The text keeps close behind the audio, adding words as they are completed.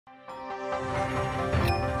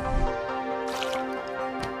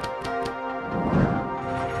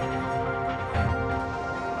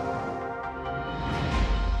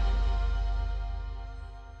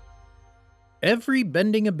Every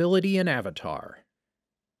bending ability in Avatar.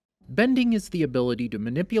 Bending is the ability to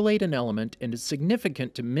manipulate an element and is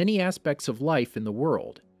significant to many aspects of life in the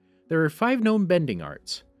world. There are 5 known bending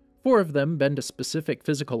arts. 4 of them bend a specific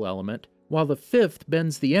physical element, while the 5th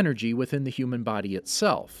bends the energy within the human body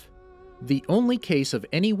itself. The only case of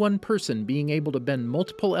any one person being able to bend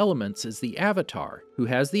multiple elements is the Avatar, who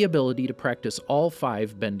has the ability to practice all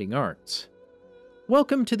 5 bending arts.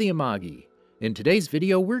 Welcome to the Amagi. In today's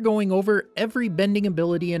video, we're going over every bending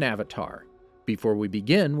ability in Avatar. Before we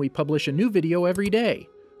begin, we publish a new video every day,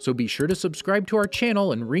 so be sure to subscribe to our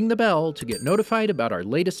channel and ring the bell to get notified about our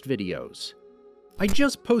latest videos. I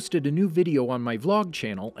just posted a new video on my vlog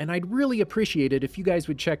channel, and I'd really appreciate it if you guys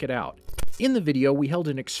would check it out. In the video, we held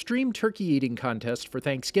an extreme turkey eating contest for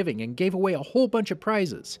Thanksgiving and gave away a whole bunch of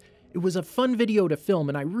prizes. It was a fun video to film,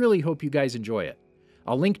 and I really hope you guys enjoy it.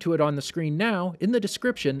 I'll link to it on the screen now, in the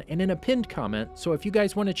description, and in a pinned comment, so if you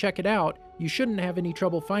guys want to check it out, you shouldn't have any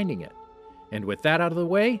trouble finding it. And with that out of the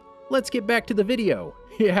way, let's get back to the video.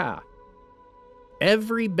 Yeah!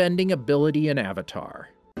 Every bending ability in Avatar.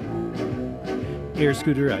 Air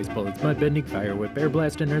Scooter, Ice Bullets, Mud Bending, Fire Whip, Air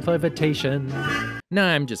Blast, and Earth Levitation. Nah,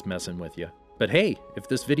 I'm just messing with you. But hey, if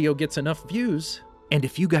this video gets enough views, and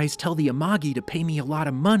if you guys tell the Amagi to pay me a lot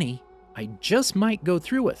of money, I just might go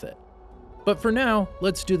through with it. But for now,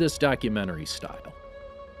 let's do this documentary style.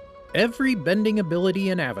 Every bending ability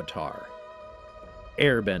in Avatar.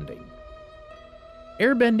 AirBending.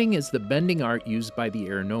 AirBending is the bending art used by the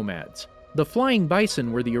air nomads. The flying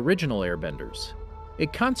bison were the original airbenders.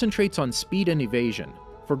 It concentrates on speed and evasion,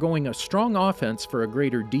 foregoing a strong offense for a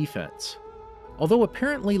greater defense. Although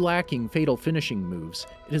apparently lacking fatal finishing moves,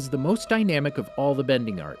 it is the most dynamic of all the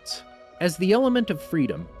bending arts. As the element of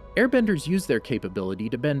freedom, airbenders use their capability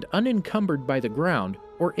to bend unencumbered by the ground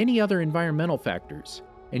or any other environmental factors,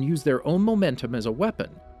 and use their own momentum as a weapon,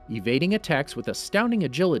 evading attacks with astounding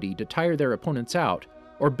agility to tire their opponents out,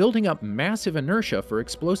 or building up massive inertia for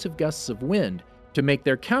explosive gusts of wind to make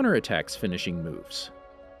their counterattacks finishing moves.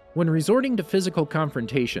 When resorting to physical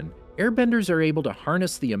confrontation, airbenders are able to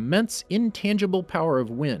harness the immense, intangible power of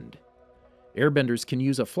wind. Airbenders can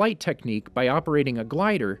use a flight technique by operating a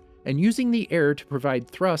glider and using the air to provide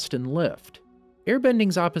thrust and lift.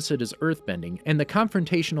 Airbending's opposite is earthbending and the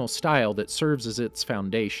confrontational style that serves as its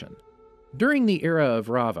foundation. During the era of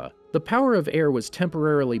Rava, the power of air was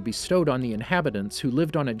temporarily bestowed on the inhabitants who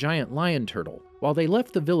lived on a giant lion turtle, while they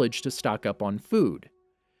left the village to stock up on food.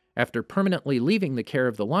 After permanently leaving the care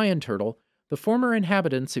of the lion turtle, the former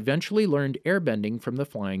inhabitants eventually learned airbending from the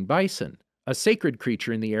flying bison, a sacred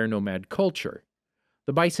creature in the air nomad culture.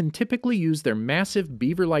 The bison typically use their massive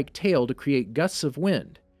beaver-like tail to create gusts of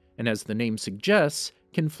wind, and as the name suggests,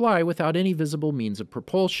 can fly without any visible means of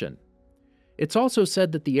propulsion. It's also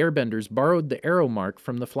said that the airbenders borrowed the arrow mark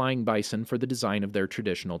from the flying bison for the design of their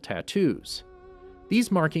traditional tattoos.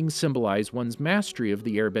 These markings symbolize one's mastery of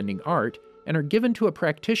the airbending art and are given to a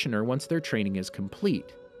practitioner once their training is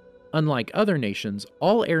complete. Unlike other nations,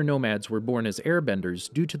 all air nomads were born as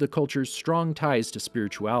airbenders due to the culture's strong ties to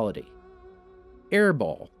spirituality.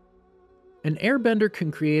 Airball. An airbender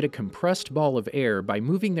can create a compressed ball of air by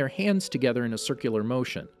moving their hands together in a circular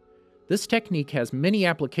motion. This technique has many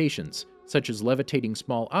applications, such as levitating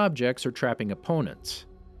small objects or trapping opponents.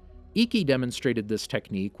 Iki demonstrated this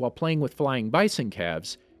technique while playing with flying bison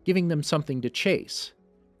calves, giving them something to chase.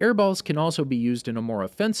 Airballs can also be used in a more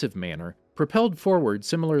offensive manner. Propelled forward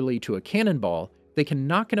similarly to a cannonball, they can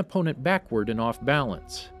knock an opponent backward and off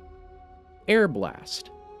balance. Air Blast.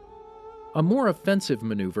 A more offensive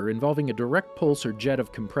maneuver involving a direct pulse or jet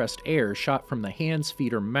of compressed air shot from the hands,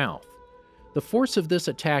 feet, or mouth. The force of this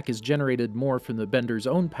attack is generated more from the bender's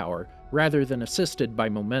own power rather than assisted by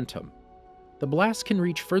momentum. The blast can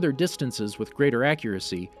reach further distances with greater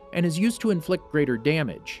accuracy and is used to inflict greater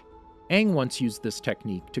damage. Aang once used this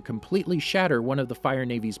technique to completely shatter one of the Fire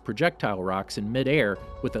Navy's projectile rocks in mid-air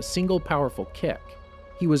with a single powerful kick.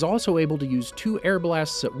 He was also able to use 2 air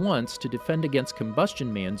blasts at once to defend against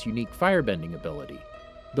Combustion Man's unique firebending ability.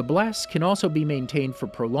 The blasts can also be maintained for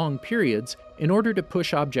prolonged periods in order to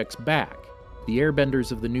push objects back. The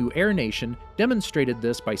airbenders of the new Air Nation demonstrated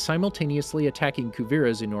this by simultaneously attacking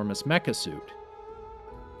Kuvira's enormous mecha suit.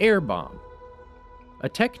 Air Bomb. A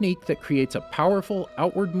technique that creates a powerful,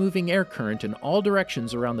 outward-moving air current in all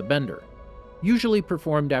directions around the bender. Usually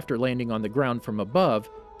performed after landing on the ground from above,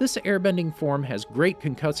 this airbending form has great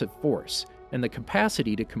concussive force and the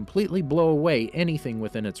capacity to completely blow away anything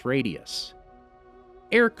within its radius.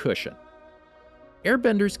 Air Cushion.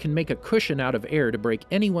 Airbenders can make a cushion out of air to break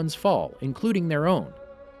anyone's fall, including their own.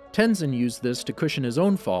 Tenzin used this to cushion his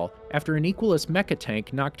own fall after an Equalus mecha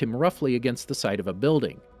tank knocked him roughly against the side of a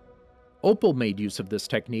building. Opal made use of this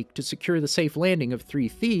technique to secure the safe landing of 3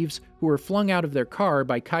 thieves who were flung out of their car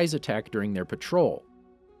by Kai's attack during their patrol.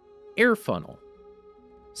 Air funnel.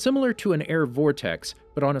 Similar to an air vortex,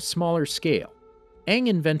 but on a smaller scale. Aang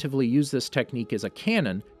inventively used this technique as a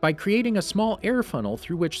cannon by creating a small air funnel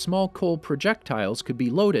through which small coal projectiles could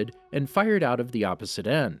be loaded and fired out of the opposite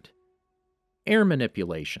end. Air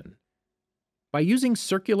manipulation. By using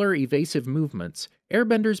circular evasive movements,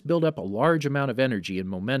 airbenders build up a large amount of energy and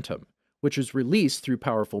momentum, which is released through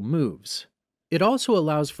powerful moves. It also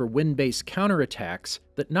allows for wind-based counterattacks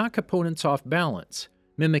that knock opponents off balance,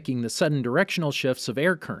 mimicking the sudden directional shifts of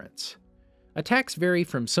air currents. Attacks vary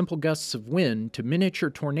from simple gusts of wind to miniature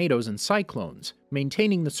tornadoes and cyclones,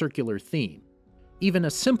 maintaining the circular theme. Even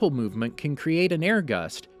a simple movement can create an air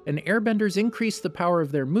gust, and airbenders increase the power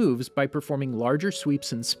of their moves by performing larger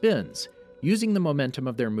sweeps and spins, using the momentum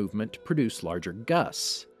of their movement to produce larger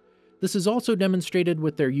gusts. This is also demonstrated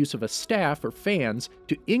with their use of a staff or fans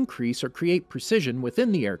to increase or create precision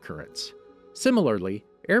within the air currents. Similarly,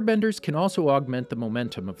 airbenders can also augment the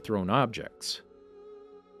momentum of thrown objects.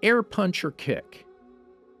 Air punch or kick.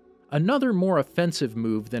 Another more offensive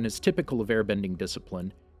move than is typical of airbending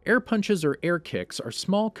discipline, air punches or air kicks are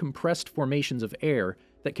small compressed formations of air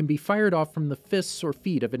that can be fired off from the fists or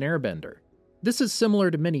feet of an airbender. This is similar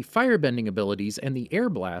to many firebending abilities and the air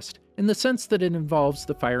blast in the sense that it involves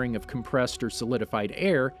the firing of compressed or solidified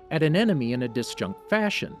air at an enemy in a disjunct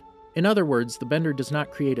fashion. In other words, the bender does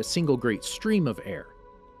not create a single great stream of air.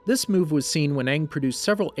 This move was seen when Aang produced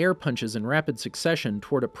several air punches in rapid succession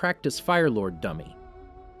toward a practice Firelord dummy.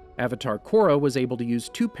 Avatar Korra was able to use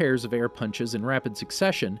 2 pairs of air punches in rapid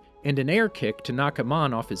succession and an air kick to knock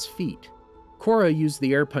Amon off his feet. Korra used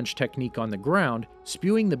the air punch technique on the ground,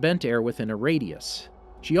 spewing the bent air within a radius.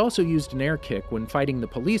 She also used an air kick when fighting the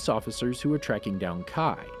police officers who were tracking down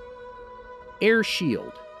Kai. Air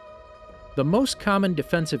shield. The most common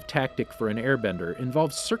defensive tactic for an airbender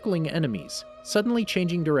involves circling enemies, suddenly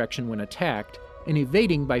changing direction when attacked, and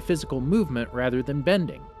evading by physical movement rather than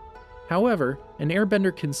bending. However, an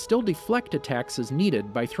airbender can still deflect attacks as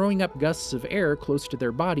needed by throwing up gusts of air close to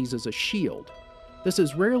their bodies as a shield. This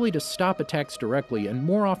is rarely to stop attacks directly and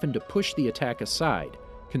more often to push the attack aside,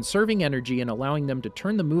 conserving energy and allowing them to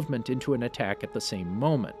turn the movement into an attack at the same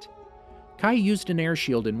moment. Kai used an air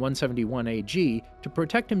shield in 171 AG to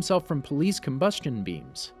protect himself from police combustion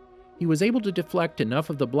beams. He was able to deflect enough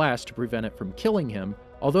of the blast to prevent it from killing him,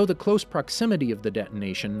 although the close proximity of the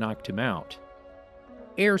detonation knocked him out.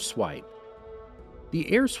 Air swipe. The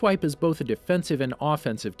air swipe is both a defensive and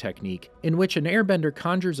offensive technique in which an airbender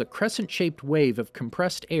conjures a crescent-shaped wave of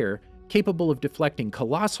compressed air capable of deflecting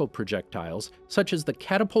colossal projectiles, such as the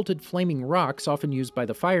catapulted flaming rocks often used by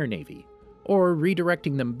the Fire Navy, or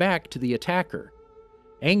redirecting them back to the attacker.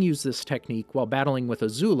 Aang used this technique while battling with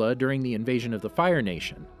Azula during the invasion of the Fire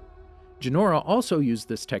Nation. Jinora also used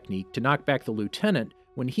this technique to knock back the Lieutenant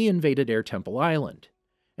when he invaded Air Temple Island,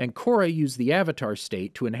 and Korra used the Avatar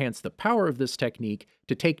state to enhance the power of this technique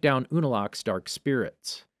to take down Unalaq's dark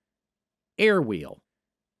spirits. Air wheel.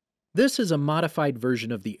 This is a modified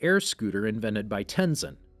version of the air scooter invented by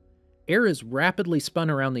Tenzin. Air is rapidly spun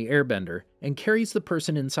around the airbender and carries the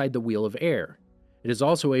person inside the wheel of air. It is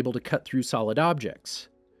also able to cut through solid objects.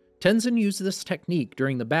 Tenzin used this technique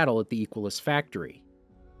during the battle at the Equalis factory.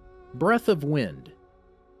 Breath of wind.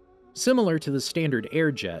 Similar to the standard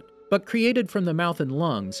air jet, but created from the mouth and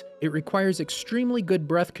lungs, it requires extremely good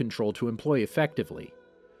breath control to employ effectively.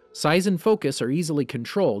 Size and focus are easily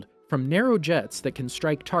controlled, from narrow jets that can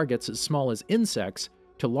strike targets as small as insects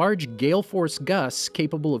to large gale-force gusts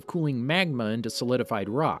capable of cooling magma into solidified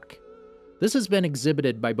rock. This has been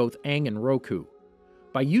exhibited by both Aang and Roku.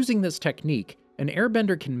 By using this technique, an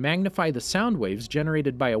airbender can magnify the sound waves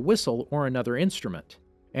generated by a whistle or another instrument.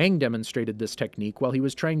 Aang demonstrated this technique while he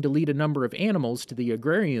was trying to lead a number of animals to the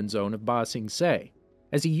agrarian zone of Ba Sing Se,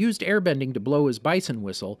 as he used airbending to blow his bison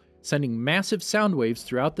whistle, sending massive sound waves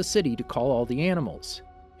throughout the city to call all the animals.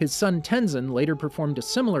 His son Tenzin later performed a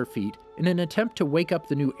similar feat in an attempt to wake up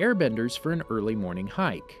the new airbenders for an early morning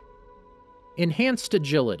hike. Enhanced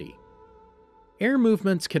agility. Air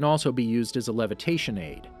movements can also be used as a levitation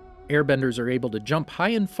aid. Airbenders are able to jump high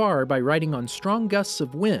and far by riding on strong gusts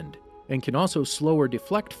of wind, and can also slow or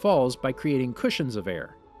deflect falls by creating cushions of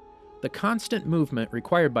air. The constant movement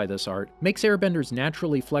required by this art makes airbenders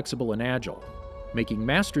naturally flexible and agile, making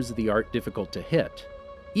masters of the art difficult to hit.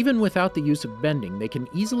 Even without the use of bending, they can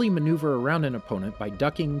easily maneuver around an opponent by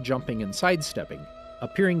ducking, jumping, and sidestepping,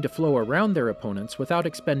 appearing to flow around their opponents without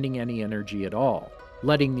expending any energy at all,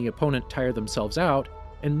 letting the opponent tire themselves out,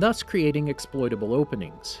 and thus creating exploitable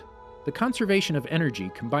openings. The conservation of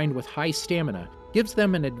energy combined with high stamina gives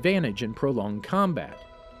them an advantage in prolonged combat.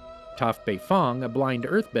 Toph Beifong, a blind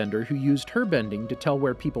earthbender who used her bending to tell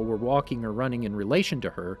where people were walking or running in relation to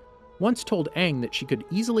her, once told Aang that she could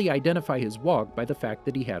easily identify his walk by the fact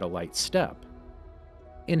that he had a light step.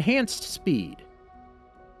 Enhanced speed.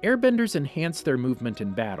 Airbenders enhance their movement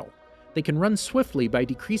in battle. They can run swiftly by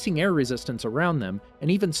decreasing air resistance around them, and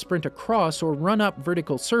even sprint across or run up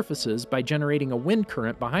vertical surfaces by generating a wind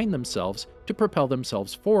current behind themselves to propel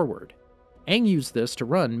themselves forward. Aang used this to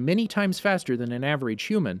run many times faster than an average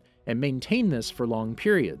human, and maintain this for long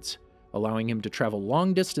periods, allowing him to travel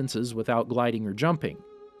long distances without gliding or jumping.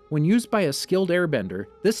 When used by a skilled airbender,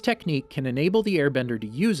 this technique can enable the airbender to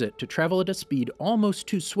use it to travel at a speed almost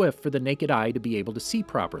too swift for the naked eye to be able to see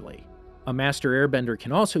properly. A master airbender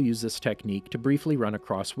can also use this technique to briefly run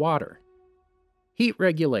across water. Heat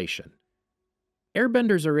regulation.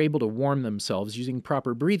 Airbenders are able to warm themselves using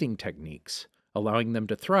proper breathing techniques, allowing them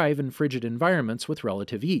to thrive in frigid environments with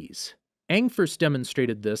relative ease. Aang first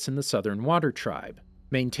demonstrated this in the Southern Water Tribe,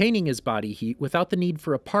 maintaining his body heat without the need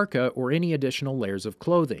for a parka or any additional layers of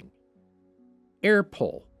clothing. Air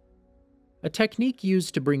pull. A technique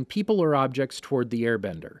used to bring people or objects toward the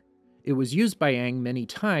airbender. It was used by Aang many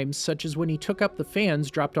times, such as when he took up the fans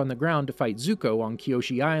dropped on the ground to fight Zuko on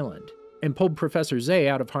Kyoshi Island, and pulled Professor Zay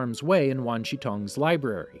out of harm's way in Wan Chitong's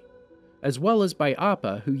library, as well as by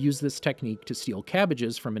Appa, who used this technique to steal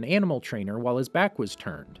cabbages from an animal trainer while his back was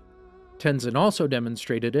turned. Tenzin also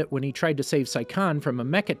demonstrated it when he tried to save Saikan from a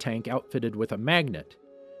mecha tank outfitted with a magnet,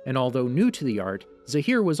 and although new to the art,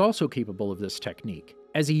 Zahir was also capable of this technique,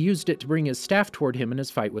 as he used it to bring his staff toward him in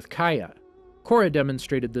his fight with Kaya. Korra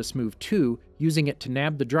demonstrated this move too, using it to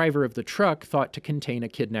nab the driver of the truck thought to contain a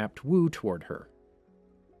kidnapped Wu toward her.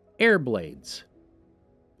 Air blades.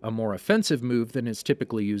 A more offensive move than is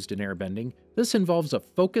typically used in airbending, this involves a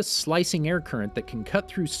focused slicing air current that can cut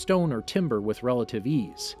through stone or timber with relative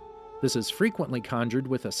ease. This is frequently conjured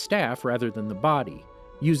with a staff rather than the body,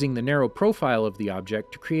 using the narrow profile of the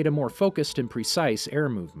object to create a more focused and precise air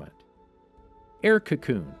movement. Air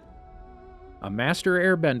cocoon. A master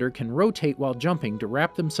airbender can rotate while jumping to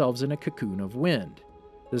wrap themselves in a cocoon of wind.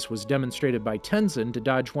 This was demonstrated by Tenzin to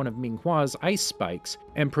dodge one of Minghua's ice spikes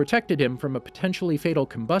and protected him from a potentially fatal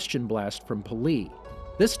combustion blast from Pali.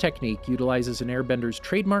 This technique utilizes an airbender's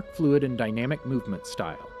trademark fluid and dynamic movement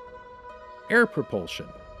style. Air propulsion.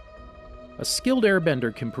 A skilled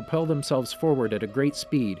airbender can propel themselves forward at a great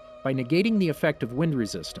speed by negating the effect of wind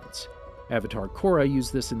resistance. Avatar Korra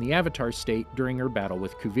used this in the Avatar state during her battle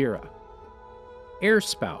with Kuvira. Air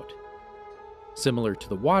spout. Similar to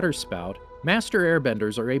the water spout, master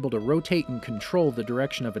airbenders are able to rotate and control the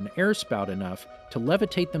direction of an air spout enough to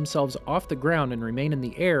levitate themselves off the ground and remain in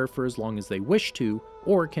the air for as long as they wish to,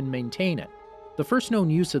 or can maintain it. The first known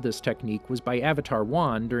use of this technique was by Avatar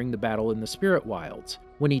Wan during the battle in the Spirit Wilds,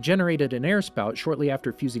 when he generated an air spout shortly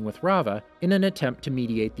after fusing with Rava in an attempt to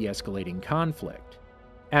mediate the escalating conflict.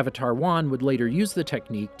 Avatar Wan would later use the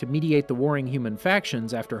technique to mediate the warring human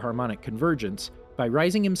factions after harmonic convergence by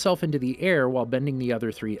rising himself into the air while bending the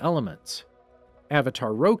other three elements.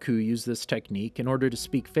 Avatar Roku used this technique in order to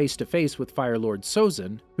speak face-to-face with Fire Lord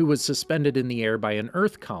Sozin, who was suspended in the air by an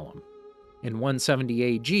earth column. In 170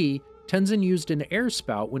 AG, Tenzin used an air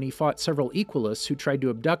spout when he fought several Equalists who tried to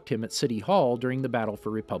abduct him at City Hall during the battle for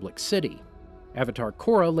Republic City. Avatar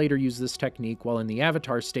Korra later used this technique while in the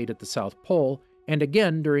Avatar state at the South Pole, and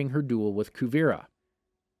again during her duel with Kuvira.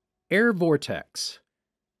 Air Vortex.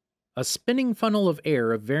 A spinning funnel of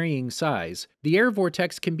air of varying size, the air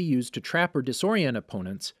vortex can be used to trap or disorient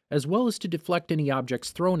opponents, as well as to deflect any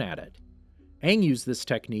objects thrown at it. Aang used this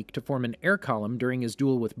technique to form an air column during his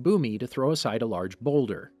duel with Bumi to throw aside a large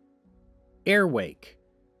boulder. Air wake.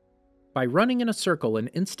 By running in a circle and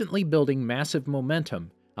instantly building massive momentum,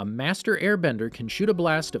 a master airbender can shoot a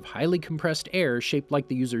blast of highly compressed air shaped like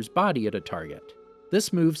the user's body at a target.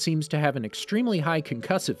 This move seems to have an extremely high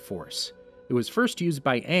concussive force. It was first used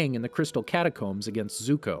by Aang in the Crystal Catacombs against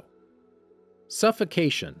Zuko.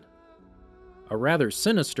 Suffocation. A rather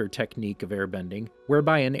sinister technique of airbending,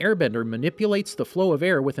 whereby an airbender manipulates the flow of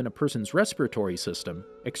air within a person's respiratory system,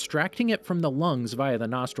 extracting it from the lungs via the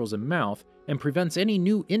nostrils and mouth, and prevents any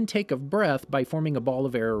new intake of breath by forming a ball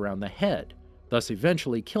of air around the head, thus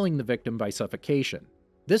eventually killing the victim by suffocation.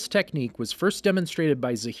 This technique was first demonstrated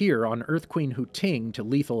by Zahir on Earth Queen Hu-Ting to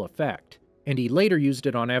lethal effect, and he later used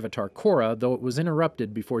it on Avatar Korra, though it was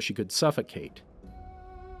interrupted before she could suffocate.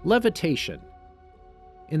 Levitation.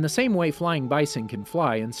 In the same way Flying Bison can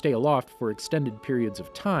fly and stay aloft for extended periods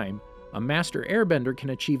of time, a master airbender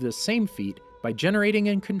can achieve this same feat by generating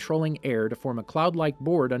and controlling air to form a cloud-like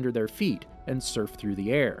board under their feet and surf through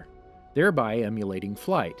the air. thereby emulating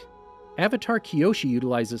flight. Avatar Kyoshi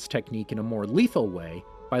utilizes this technique in a more lethal way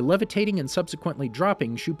by levitating and subsequently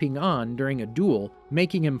dropping Shu Ping An during a duel,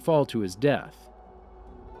 making him fall to his death.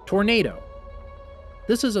 Tornado.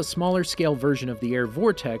 This is a smaller scale version of the air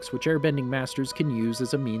vortex which airbending masters can use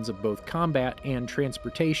as a means of both combat and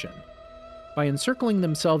transportation. By encircling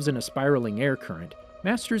themselves in a spiraling air current,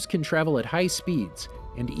 masters can travel at high speeds,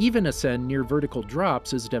 and even ascend near vertical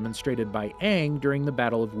drops as demonstrated by Aang during the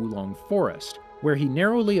Battle of Wulong Forest, where he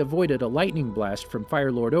narrowly avoided a lightning blast from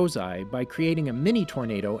Fire Lord Ozai by creating a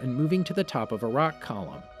mini-tornado and moving to the top of a rock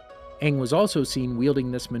column. Aang was also seen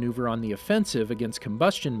wielding this maneuver on the offensive against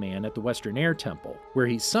Combustion Man at the Western Air Temple, where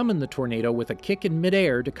he summoned the tornado with a kick in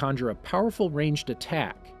midair to conjure a powerful ranged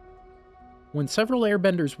attack. When several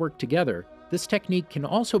airbenders work together, this technique can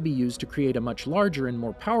also be used to create a much larger and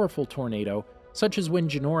more powerful tornado, such as when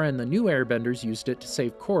Jinora and the new airbenders used it to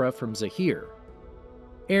save Korra from Zahir.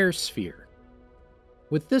 Air Sphere.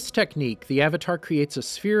 With this technique, the Avatar creates a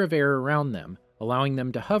sphere of air around them, allowing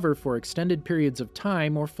them to hover for extended periods of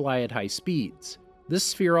time or fly at high speeds. This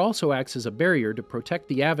sphere also acts as a barrier to protect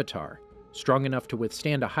the Avatar, strong enough to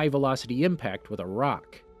withstand a high-velocity impact with a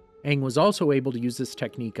rock. Aang was also able to use this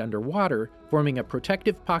technique underwater, forming a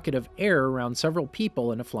protective pocket of air around several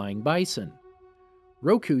people and a flying bison.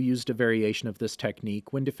 Roku used a variation of this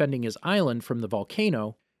technique when defending his island from the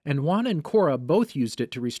volcano, and Wan and Korra both used it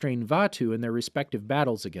to restrain Vaatu in their respective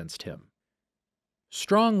battles against him.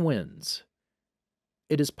 Strong winds.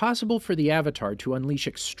 It is possible for the Avatar to unleash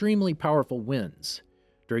extremely powerful winds.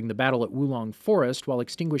 During the battle at Wulong Forest, while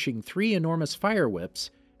extinguishing 3 enormous fire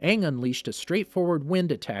whips, Aang unleashed a straightforward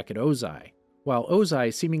wind attack at Ozai. While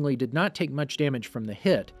Ozai seemingly did not take much damage from the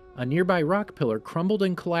hit, a nearby rock pillar crumbled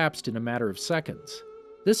and collapsed in a matter of seconds.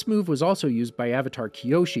 This move was also used by Avatar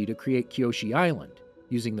Kyoshi to create Kyoshi Island,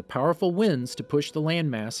 using the powerful winds to push the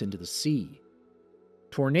landmass into the sea.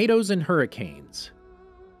 Tornadoes and hurricanes.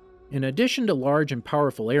 In addition to large and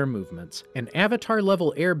powerful air movements, an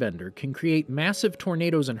Avatar-level airbender can create massive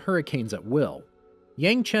tornadoes and hurricanes at will.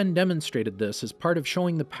 Yang Chen demonstrated this as part of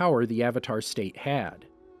showing the power the Avatar state had.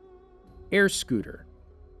 Air Scooter.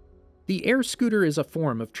 The air scooter is a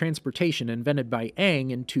form of transportation invented by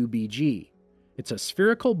Aang in 2BG. It's a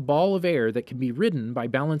spherical ball of air that can be ridden by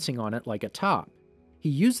balancing on it like a top. He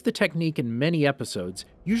used the technique in many episodes,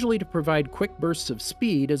 usually to provide quick bursts of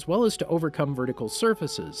speed as well as to overcome vertical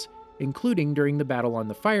surfaces, including during the battle on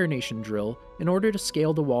the Fire Nation drill in order to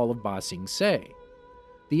scale the wall of Ba Sing Se.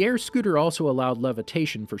 The air scooter also allowed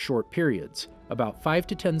levitation for short periods, about 5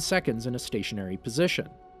 to 10 seconds in a stationary position.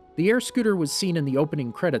 The air scooter was seen in the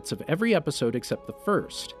opening credits of every episode except the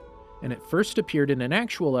first, and it first appeared in an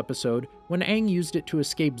actual episode when Aang used it to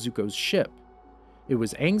escape Zuko's ship. It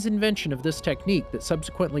was Aang's invention of this technique that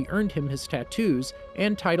subsequently earned him his tattoos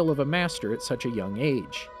and title of a master at such a young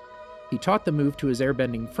age. He taught the move to his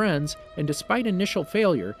airbending friends, and despite initial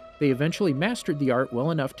failure, they eventually mastered the art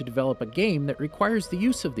well enough to develop a game that requires the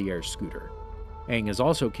use of the air scooter. Aang is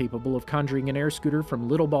also capable of conjuring an air scooter from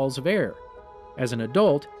little balls of air. As an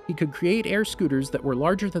adult, he could create air scooters that were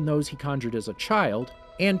larger than those he conjured as a child,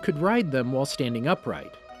 and could ride them while standing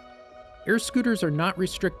upright. Air scooters are not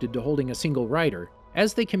restricted to holding a single rider,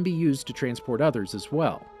 as they can be used to transport others as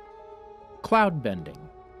well. Cloud bending.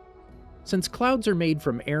 Since clouds are made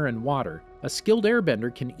from air and water, a skilled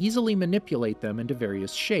airbender can easily manipulate them into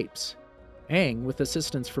various shapes. Aang, with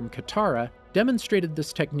assistance from Katara, demonstrated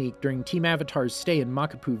this technique during Team Avatar's stay in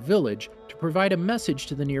Makapu Village to provide a message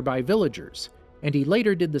to the nearby villagers, and he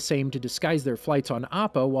later did the same to disguise their flights on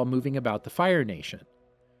Appa while moving about the Fire Nation.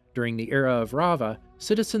 During the era of Rava,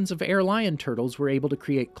 citizens of Air Lion Turtles were able to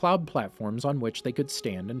create cloud platforms on which they could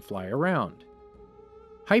stand and fly around.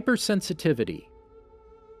 Hypersensitivity.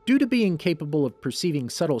 Due to being capable of perceiving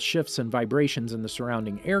subtle shifts and vibrations in the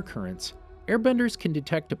surrounding air currents, airbenders can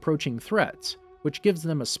detect approaching threats, which gives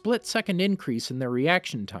them a split-second increase in their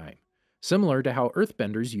reaction time, similar to how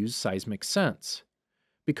earthbenders use seismic sense.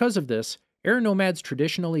 Because of this, air nomads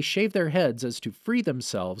traditionally shave their heads as to free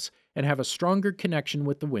themselves and have a stronger connection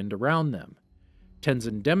with the wind around them.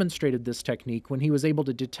 Tenzin demonstrated this technique when he was able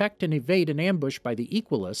to detect and evade an ambush by the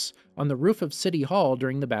Equalists on the roof of City Hall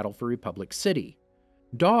during the Battle for Republic City.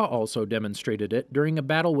 Daw also demonstrated it during a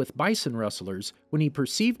battle with bison rustlers when he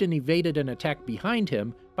perceived and evaded an attack behind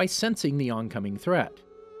him by sensing the oncoming threat.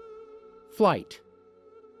 Flight.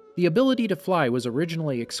 The ability to fly was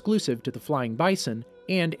originally exclusive to the flying bison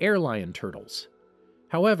and air lion turtles.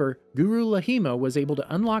 However, Guru Lahima was able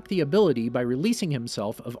to unlock the ability by releasing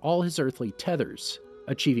himself of all his earthly tethers,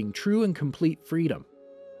 achieving true and complete freedom.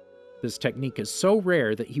 This technique is so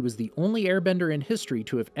rare that he was the only airbender in history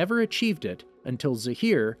to have ever achieved it until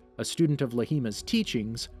Zahir, a student of Lahima's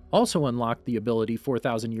teachings, also unlocked the ability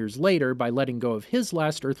 4,000 years later by letting go of his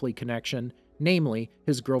last earthly connection, namely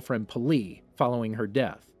his girlfriend Pali, following her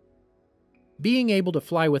death. Being able to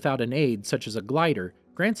fly without an aid, such as a glider,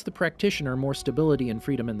 grants the practitioner more stability and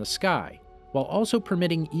freedom in the sky, while also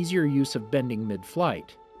permitting easier use of bending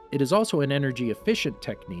mid-flight. It is also an energy-efficient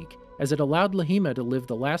technique, as it allowed Lahima to live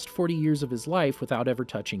the last 40 years of his life without ever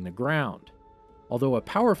touching the ground. Although a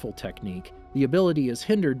powerful technique, the ability is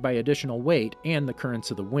hindered by additional weight and the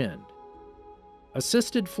currents of the wind.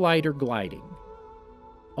 Assisted flight or gliding.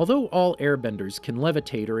 Although all airbenders can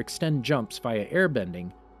levitate or extend jumps via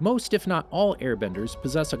airbending, most if not all airbenders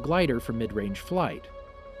possess a glider for mid-range flight.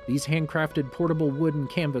 These handcrafted portable wood and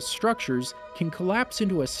canvas structures can collapse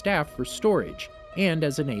into a staff for storage and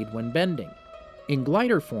as an aid when bending. In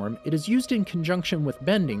glider form, it is used in conjunction with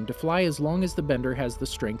bending to fly as long as the bender has the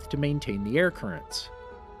strength to maintain the air currents.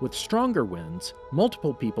 With stronger winds,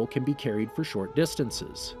 multiple people can be carried for short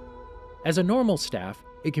distances. As a normal staff,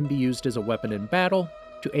 it can be used as a weapon in battle,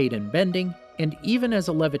 to aid in bending, and even as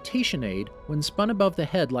a levitation aid when spun above the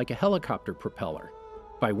head like a helicopter propeller.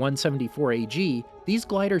 By 174 AG, these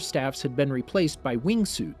glider staffs had been replaced by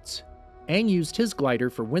wingsuits. Aang used his glider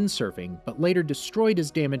for windsurfing, but later destroyed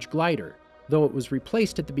his damaged glider, though it was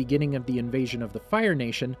replaced at the beginning of the invasion of the Fire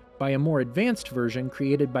Nation by a more advanced version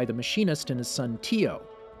created by the machinist and his son Tio,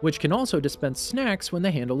 which can also dispense snacks when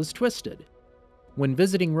the handle is twisted. When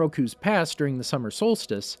visiting Roku's past during the summer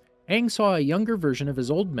solstice, Aang saw a younger version of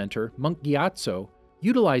his old mentor, Monk Gyatso,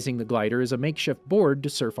 utilizing the glider as a makeshift board to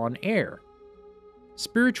surf on air.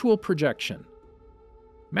 Spiritual projection.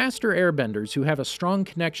 Master airbenders who have a strong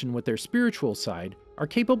connection with their spiritual side are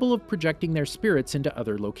capable of projecting their spirits into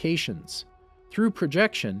other locations. Through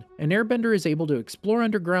projection, an airbender is able to explore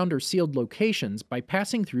underground or sealed locations by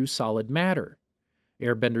passing through solid matter.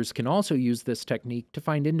 Airbenders can also use this technique to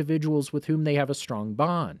find individuals with whom they have a strong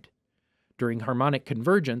bond. During harmonic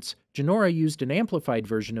convergence, Jinora used an amplified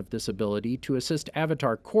version of this ability to assist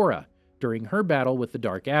Avatar Korra during her battle with the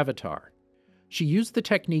Dark Avatar. She used the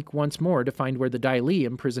technique once more to find where the Dai Li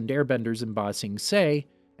imprisoned airbenders in Ba Sing Se,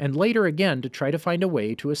 and later again to try to find a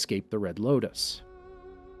way to escape the Red Lotus.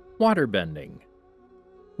 Waterbending.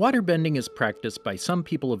 Waterbending is practiced by some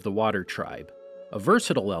people of the Water Tribe. A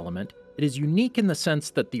versatile element, it is unique in the sense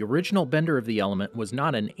that the original bender of the element was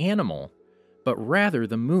not an animal, but rather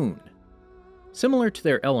the moon. Similar to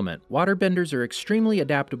their element, waterbenders are extremely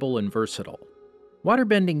adaptable and versatile.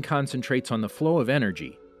 Waterbending concentrates on the flow of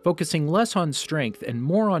energy, focusing less on strength and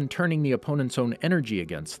more on turning the opponent's own energy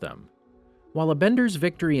against them. While a bender's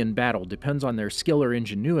victory in battle depends on their skill or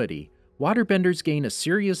ingenuity, waterbenders gain a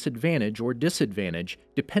serious advantage or disadvantage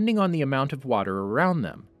depending on the amount of water around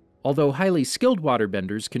them, although highly skilled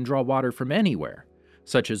waterbenders can draw water from anywhere,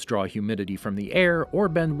 such as draw humidity from the air or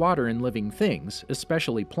bend water in living things,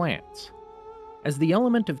 especially plants. As the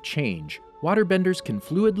element of change, waterbenders can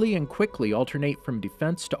fluidly and quickly alternate from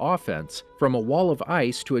defense to offense, from a wall of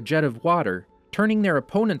ice to a jet of water, turning their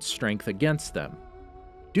opponent's strength against them.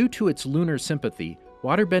 Due to its lunar sympathy,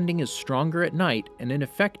 waterbending is stronger at night and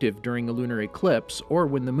ineffective during a lunar eclipse or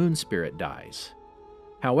when the moon spirit dies.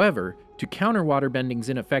 However, to counter waterbending's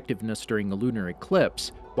ineffectiveness during a lunar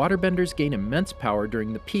eclipse, waterbenders gain immense power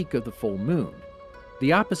during the peak of the full moon.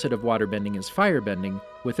 The opposite of waterbending is firebending,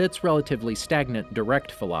 with its relatively stagnant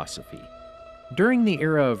direct philosophy. During the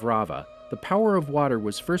era of Rava, the power of water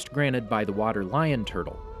was first granted by the water lion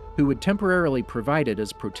turtle, who would temporarily provide it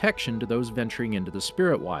as protection to those venturing into the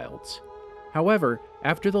spirit wilds. However,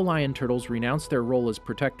 after the lion turtles renounced their role as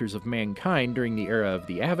protectors of mankind during the era of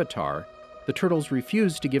the Avatar, the turtles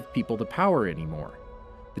refused to give people the power anymore.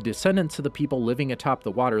 The descendants of the people living atop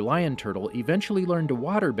the water lion turtle eventually learned to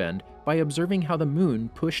waterbend by observing how the moon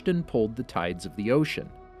pushed and pulled the tides of the ocean.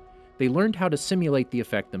 They learned how to simulate the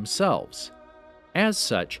effect themselves. As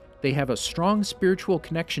such, they have a strong spiritual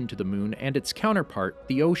connection to the moon and its counterpart,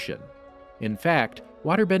 the ocean. In fact,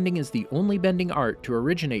 waterbending is the only bending art to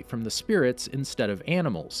originate from the spirits instead of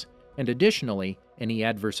animals, and additionally, any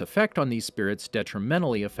adverse effect on these spirits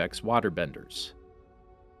detrimentally affects waterbenders.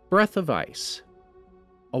 Breath of ice.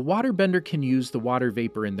 A waterbender can use the water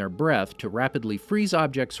vapor in their breath to rapidly freeze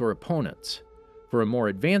objects or opponents. For a more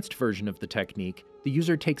advanced version of the technique, the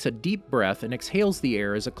user takes a deep breath and exhales the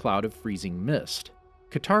air as a cloud of freezing mist.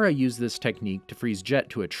 Katara used this technique to freeze Jet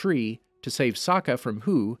to a tree, to save Sokka from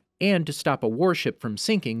Hu, and to stop a warship from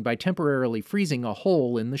sinking by temporarily freezing a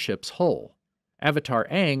hole in the ship's hull. Avatar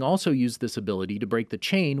Aang also used this ability to break the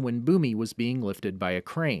chain when Bumi was being lifted by a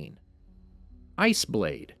crane. Ice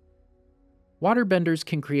Blade. Waterbenders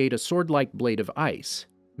can create a sword-like blade of ice.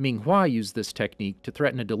 Minghua used this technique to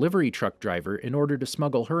threaten a delivery truck driver in order to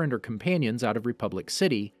smuggle her and her companions out of Republic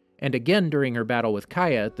City, and again during her battle with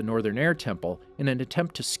Kaya at the Northern Air Temple in an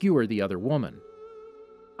attempt to skewer the other woman.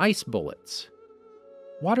 Ice bullets.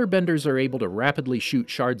 Waterbenders are able to rapidly shoot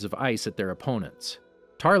shards of ice at their opponents.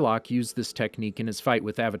 Tarlok used this technique in his fight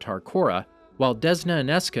with Avatar Korra, while Desna and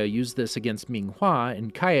Eska used this against Minghua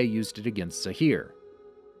and Kaya used it against Zahir.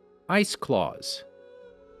 Ice claws.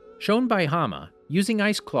 Shown by Hama, using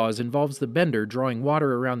ice claws involves the bender drawing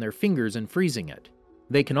water around their fingers and freezing it.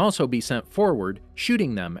 They can also be sent forward,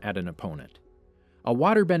 shooting them at an opponent. A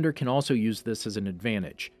waterbender can also use this as an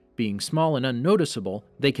advantage. Being small and unnoticeable,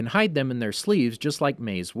 they can hide them in their sleeves just like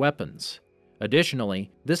Mei's weapons.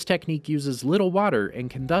 Additionally, this technique uses little water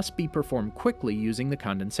and can thus be performed quickly using the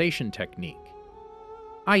condensation technique.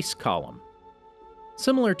 Ice column.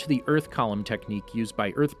 Similar to the earth column technique used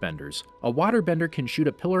by earthbenders, a waterbender can shoot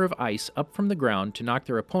a pillar of ice up from the ground to knock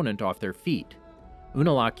their opponent off their feet.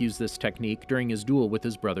 Unalaq used this technique during his duel with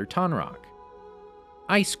his brother Tonraq.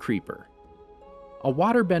 Ice creeper. A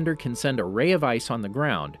waterbender can send a ray of ice on the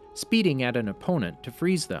ground, speeding at an opponent to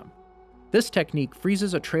freeze them. This technique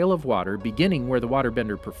freezes a trail of water beginning where the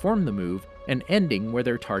waterbender performed the move and ending where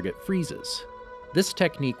their target freezes. This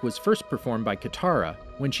technique was first performed by Katara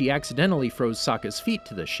when she accidentally froze Sokka's feet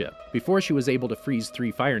to the ship before she was able to freeze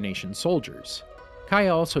 3 Fire Nation soldiers.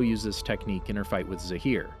 Kaya also used this technique in her fight with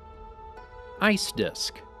Zahir. Ice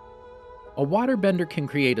disc. A waterbender can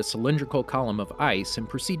create a cylindrical column of ice and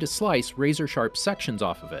proceed to slice razor-sharp sections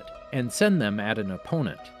off of it and send them at an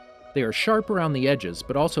opponent. They are sharp around the edges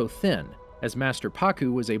but also thin, as Master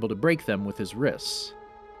Pakku was able to break them with his wrists.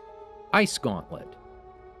 Ice Gauntlet.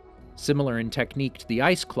 Similar in technique to the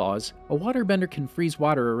ice claws, a waterbender can freeze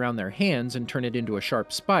water around their hands and turn it into a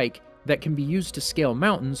sharp spike that can be used to scale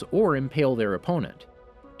mountains or impale their opponent.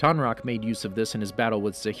 Tonraq made use of this in his battle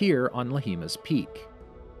with Zahir on Lahima's Peak.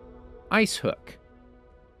 Ice hook.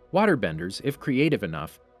 Waterbenders, if creative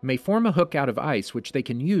enough, may form a hook out of ice which they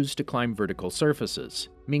can use to climb vertical surfaces.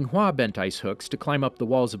 Minghua bent ice hooks to climb up the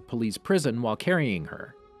walls of Police Prison while carrying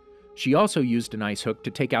her. She also used an ice hook to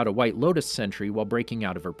take out a White Lotus sentry while breaking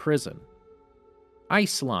out of her prison.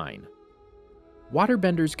 Ice line.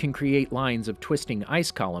 Waterbenders can create lines of twisting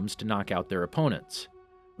ice columns to knock out their opponents.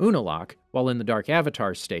 Unalaq, while in the Dark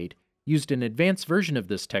Avatar state, used an advanced version of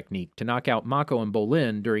this technique to knock out Mako and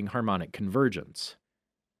Bolin during harmonic convergence.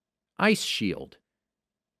 Ice shield.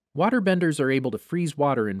 Waterbenders are able to freeze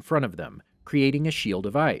water in front of them, creating a shield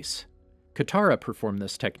of ice. Katara performed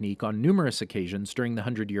this technique on numerous occasions during the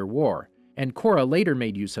 100-Year War, and Korra later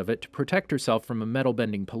made use of it to protect herself from a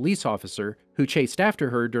metal-bending police officer who chased after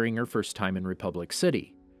her during her first time in Republic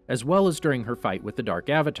City, as well as during her fight with the Dark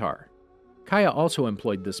Avatar. Kaya also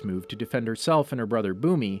employed this move to defend herself and her brother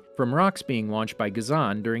Bumi from rocks being launched by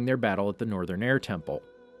Ghazan during their battle at the Northern Air Temple.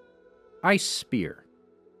 Ice Spear.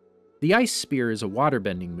 The Ice Spear is a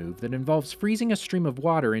waterbending move that involves freezing a stream of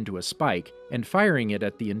water into a spike and firing it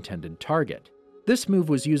at the intended target. This move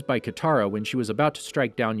was used by Katara when she was about to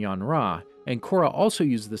strike down Yan-Ra, and Korra also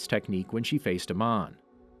used this technique when she faced Amon.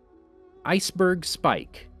 Iceberg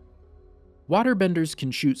Spike. Waterbenders can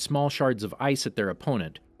shoot small shards of ice at their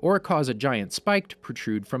opponent, or cause a giant spike to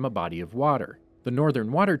protrude from a body of water. The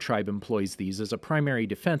Northern Water Tribe employs these as a primary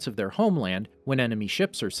defense of their homeland when enemy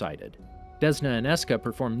ships are sighted. Desna and Eska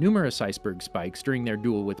performed numerous iceberg spikes during their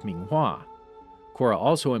duel with Minghua. Korra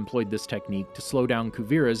also employed this technique to slow down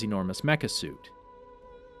Kuvira's enormous mecha suit.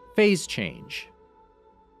 Phase change.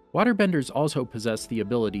 Waterbenders also possess the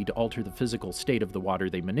ability to alter the physical state of the water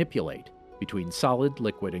they manipulate, between solid,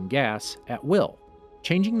 liquid, and gas, at will.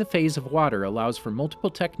 Changing the phase of water allows for multiple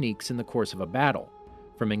techniques in the course of a battle,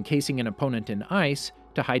 from encasing an opponent in ice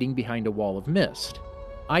to hiding behind a wall of mist.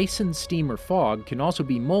 Ice and steam or fog can also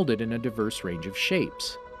be molded in a diverse range of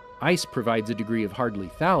shapes. Ice provides a degree of hard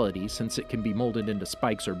lethality since it can be molded into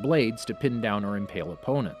spikes or blades to pin down or impale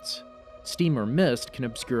opponents. Steam or mist can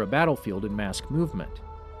obscure a battlefield in mask movement.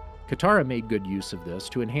 Katara made good use of this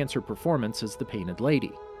to enhance her performance as the Painted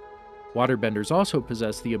Lady. Waterbenders also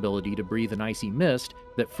possess the ability to breathe an icy mist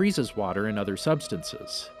that freezes water and other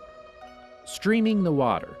substances. Streaming the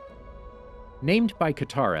water. Named by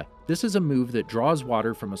Katara, this is a move that draws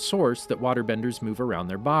water from a source that waterbenders move around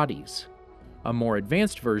their bodies. A more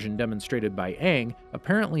advanced version demonstrated by Aang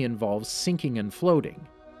apparently involves sinking and floating.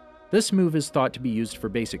 This move is thought to be used for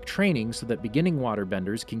basic training so that beginning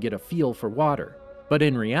waterbenders can get a feel for water, but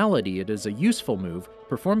in reality it is a useful move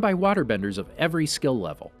performed by waterbenders of every skill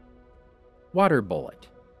level. Water Bullet.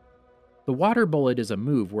 The water bullet is a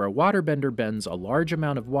move where a waterbender bends a large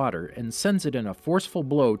amount of water and sends it in a forceful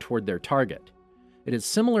blow toward their target. It is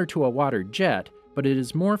similar to a water jet, but it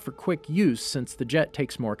is more for quick use since the jet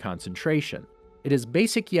takes more concentration. It is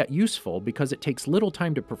basic yet useful because it takes little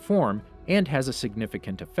time to perform and has a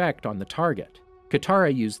significant effect on the target.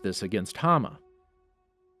 Katara used this against Hama.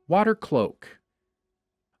 Water Cloak.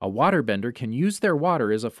 A waterbender can use their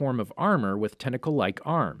water as a form of armor with tentacle-like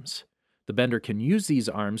arms. The bender can use these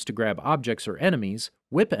arms to grab objects or enemies,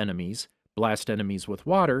 whip enemies, blast enemies with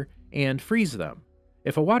water, and freeze them.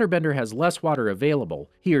 If a waterbender has less water available,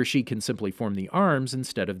 he or she can simply form the arms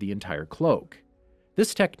instead of the entire cloak.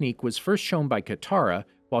 This technique was first shown by Katara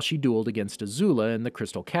while she dueled against Azula in the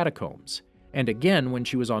Crystal Catacombs, and again when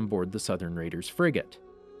she was on board the Southern Raiders frigate.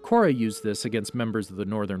 Korra used this against members of the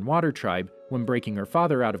Northern Water Tribe when breaking her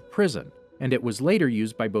father out of prison, and it was later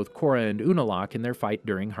used by both Korra and Unalaq in their fight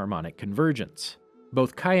during Harmonic Convergence.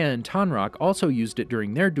 Both Kaya and Tanrak also used it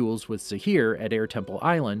during their duels with Zahir at Air Temple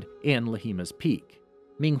Island and Lahima's Peak.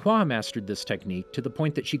 Minghua mastered this technique to the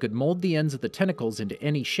point that she could mold the ends of the tentacles into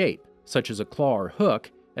any shape, such as a claw or hook,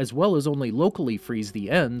 as well as only locally freeze the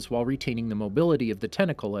ends while retaining the mobility of the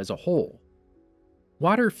tentacle as a whole.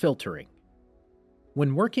 Water filtering.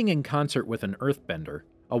 When working in concert with an earthbender,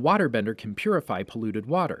 a waterbender can purify polluted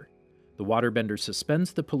water. The waterbender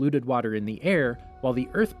suspends the polluted water in the air while the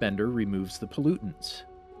earthbender removes the pollutants.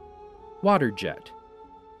 Water jet.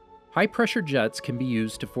 High-pressure jets can be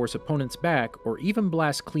used to force opponents back or even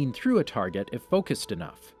blast clean through a target if focused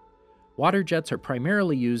enough. Water jets are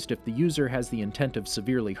primarily used if the user has the intent of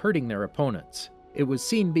severely hurting their opponents. It was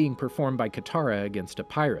seen being performed by Katara against a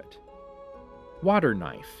pirate. Water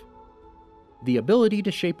knife. The ability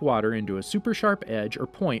to shape water into a super sharp edge or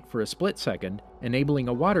point for a split second, enabling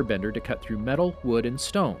a waterbender to cut through metal, wood, and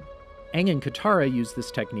stone. Aang and Katara used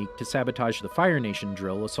this technique to sabotage the Fire Nation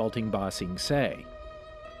drill assaulting Ba Sing Se.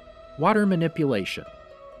 Water manipulation.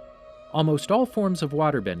 Almost all forms of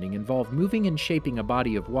waterbending involve moving and shaping a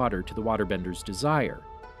body of water to the waterbender's desire.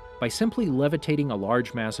 By simply levitating a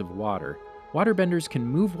large mass of water, waterbenders can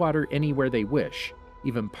move water anywhere they wish,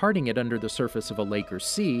 even parting it under the surface of a lake or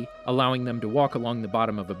sea, allowing them to walk along the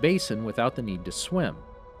bottom of a basin without the need to swim.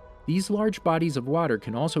 These large bodies of water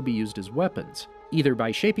can also be used as weapons, either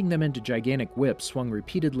by shaping them into gigantic whips swung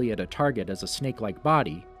repeatedly at a target as a snake-like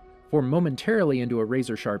body, form momentarily into a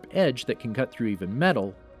razor-sharp edge that can cut through even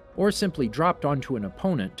metal, or simply dropped onto an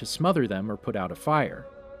opponent to smother them or put out a fire.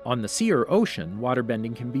 On the sea or ocean,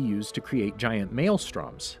 waterbending can be used to create giant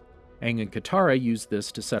maelstroms. Aang and Katara used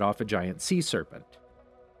this to set off a giant sea serpent.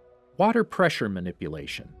 Water pressure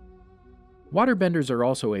manipulation. Waterbenders are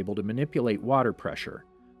also able to manipulate water pressure,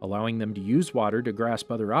 allowing them to use water to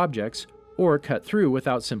grasp other objects or cut through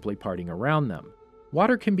without simply parting around them.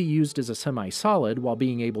 Water can be used as a semi-solid while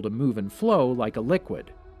being able to move and flow like a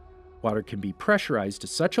liquid. Water can be pressurized to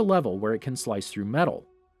such a level where it can slice through metal.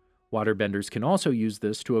 Waterbenders can also use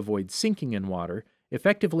this to avoid sinking in water,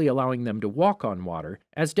 effectively allowing them to walk on water,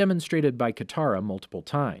 as demonstrated by Katara multiple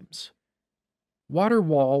times. Water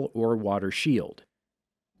wall or water shield.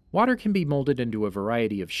 Water can be molded into a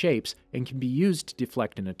variety of shapes and can be used to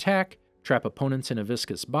deflect an attack, trap opponents in a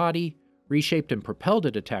viscous body, reshaped and propelled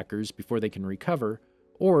at attackers before they can recover,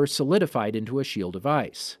 or solidified into a shield of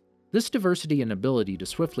ice. This diversity and ability to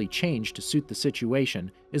swiftly change to suit the situation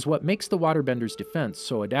is what makes the waterbender's defense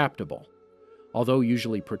so adaptable. Although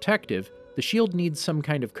usually protective, the shield needs some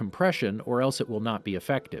kind of compression or else it will not be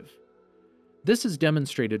effective. This is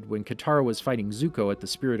demonstrated when Katara was fighting Zuko at the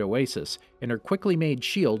Spirit Oasis, and her quickly made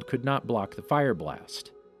shield could not block the fire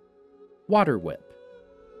blast. Water Whip.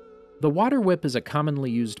 The Water Whip is a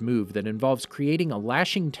commonly used move that involves creating a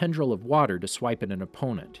lashing tendril of water to swipe at an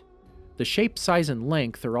opponent. The shape, size, and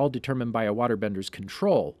length are all determined by a waterbender's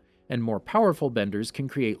control, and more powerful benders can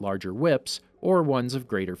create larger whips, or ones of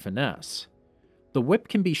greater finesse. The whip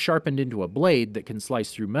can be sharpened into a blade that can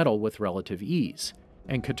slice through metal with relative ease,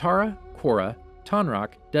 and Katara, Korra,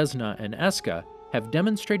 Tanrak, Desna, and Eska have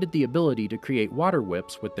demonstrated the ability to create water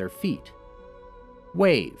whips with their feet.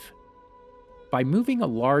 Wave. By moving a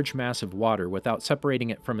large mass of water without separating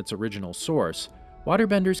it from its original source,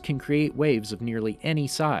 waterbenders can create waves of nearly any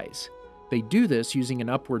size. They do this using an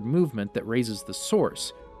upward movement that raises the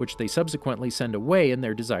source, which they subsequently send away in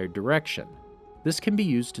their desired direction. This can be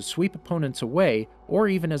used to sweep opponents away or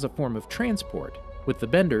even as a form of transport, with the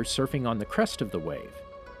bender surfing on the crest of the wave.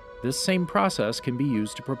 This same process can be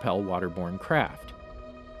used to propel waterborne craft.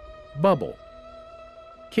 Bubble.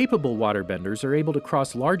 Capable waterbenders are able to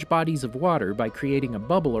cross large bodies of water by creating a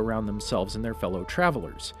bubble around themselves and their fellow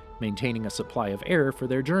travelers, maintaining a supply of air for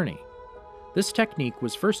their journey. This technique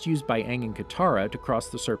was first used by Aang and Katara to cross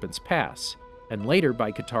the Serpent's Pass, and later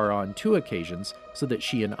by Katara on 2 occasions so that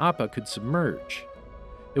she and Appa could submerge.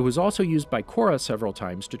 It was also used by Korra several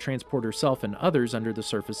times to transport herself and others under the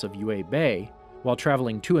surface of Yue Bay while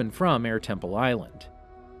traveling to and from Air Temple Island.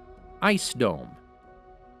 Ice Dome.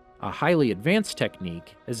 A highly advanced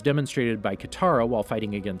technique, as demonstrated by Katara while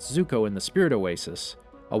fighting against Zuko in the Spirit Oasis,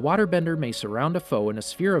 a waterbender may surround a foe in a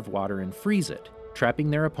sphere of water and freeze it, trapping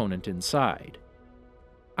their opponent inside.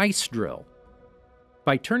 Ice Drill.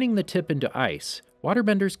 By turning the tip into ice,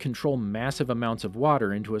 waterbenders control massive amounts of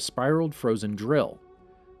water into a spiraled frozen drill.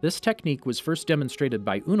 This technique was first demonstrated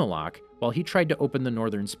by Unalaq while he tried to open the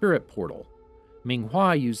Northern Spirit Portal.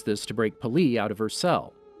 Minghua used this to break Pali out of her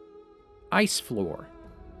cell. Ice Floor.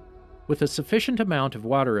 With a sufficient amount of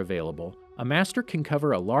water available, a master can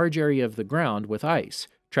cover a large area of the ground with ice,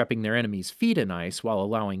 trapping their enemies' feet in ice while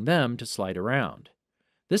allowing them to slide around.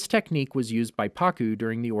 This technique was used by Pakku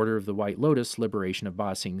during the Order of the White Lotus liberation of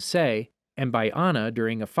Ba Sing Se, and by Anna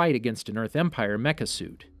during a fight against an Earth Empire mecha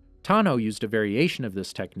suit. Tano used a variation of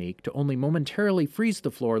this technique to only momentarily freeze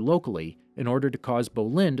the floor locally in order to cause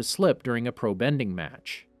Bolin to slip during a pro-bending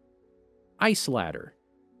match. Ice Ladder.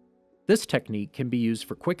 This technique can be used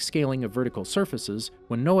for quick scaling of vertical surfaces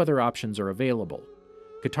when no other options are available.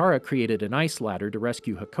 Katara created an ice ladder to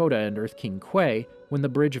rescue Hakoda and Earth King Kwei when the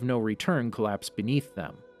Bridge of No Return collapsed beneath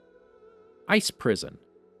them. Ice Prison.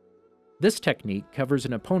 This technique covers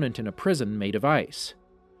an opponent in a prison made of ice.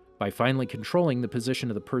 By finally controlling the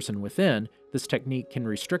position of the person within, this technique can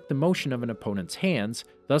restrict the motion of an opponent's hands,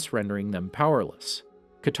 thus rendering them powerless.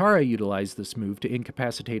 Katara utilized this move to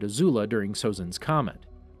incapacitate Azula during Sozin's Comet.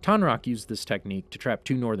 Tonraq used this technique to trap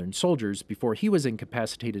 2 northern soldiers before he was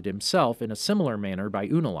incapacitated himself in a similar manner by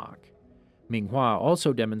Unalaq. Minghua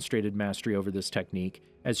also demonstrated mastery over this technique,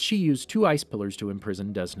 as she used 2 ice pillars to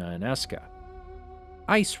imprison Desna and Eska.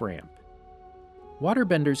 Ice Ramp.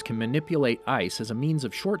 Waterbenders can manipulate ice as a means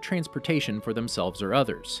of short transportation for themselves or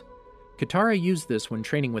others. Katara used this when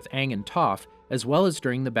training with Aang and Toph, as well as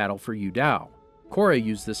during the battle for Yu Dao. Korra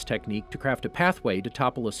used this technique to craft a pathway to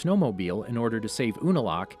topple a snowmobile in order to save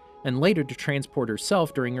Unalaq, and later to transport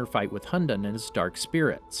herself during her fight with Hundan and his dark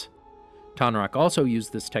spirits. Tonraq also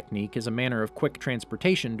used this technique as a manner of quick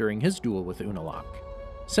transportation during his duel with Unalaq.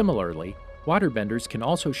 Similarly, waterbenders can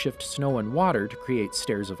also shift snow and water to create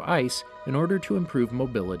stairs of ice in order to improve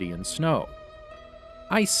mobility in snow.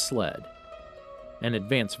 Ice Sled. An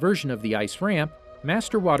advanced version of the ice ramp,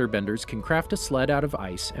 master waterbenders can craft a sled out of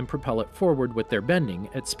ice and propel it forward with their bending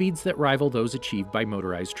at speeds that rival those achieved by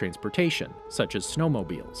motorized transportation, such as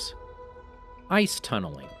snowmobiles. Ice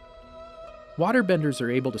Tunneling. Waterbenders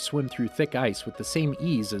are able to swim through thick ice with the same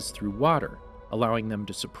ease as through water, allowing them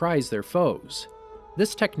to surprise their foes.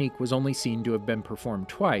 This technique was only seen to have been performed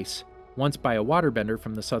twice, once by a waterbender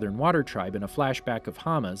from the Southern Water Tribe in a flashback of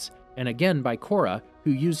Hama's, and again by Korra,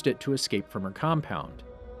 who used it to escape from her compound.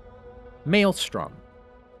 Maelstrom.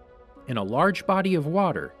 In a large body of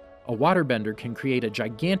water, a waterbender can create a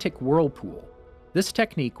gigantic whirlpool. This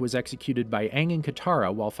technique was executed by Aang and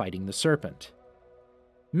Katara while fighting the serpent.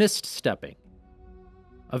 Mist Stepping.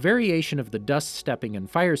 A variation of the dust stepping and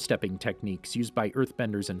fire stepping techniques used by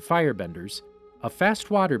earthbenders and firebenders, a fast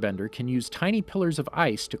waterbender can use tiny pillars of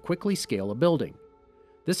ice to quickly scale a building.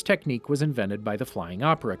 This technique was invented by the Flying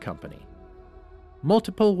Opera Company.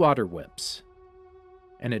 Multiple Water Whips.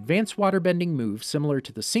 An advanced waterbending move similar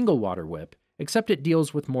to the single water whip, except it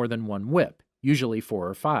deals with more than one whip, usually 4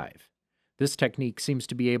 or 5. This technique seems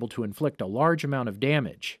to be able to inflict a large amount of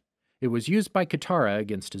damage. It was used by Katara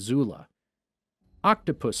against Azula.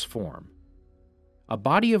 Octopus Form. A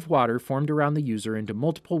body of water formed around the user into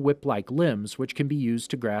multiple whip-like limbs which can be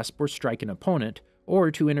used to grasp or strike an opponent,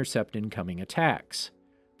 or to intercept incoming attacks.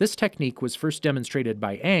 This technique was first demonstrated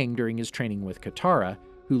by Aang during his training with Katara,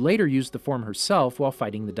 who later used the form herself while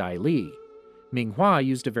fighting the Dai Li. Minghua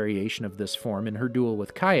used a variation of this form in her duel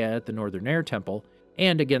with Kaya at the Northern Air Temple,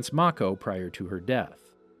 and against Mako prior to her death.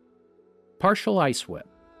 Partial Ice Whip.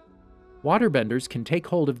 Waterbenders can take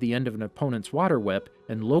hold of the end of an opponent's water whip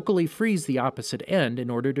and locally freeze the opposite end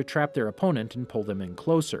in order to trap their opponent and pull them in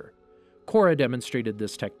closer. Korra demonstrated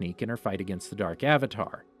this technique in her fight against the Dark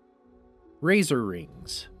Avatar. Razor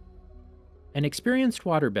Rings. An experienced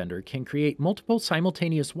waterbender can create multiple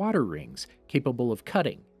simultaneous water rings capable of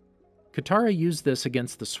cutting. Katara used this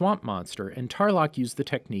against the Swamp Monster, and Tarlok used the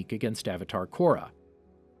technique against Avatar Korra.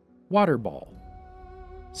 Water Ball.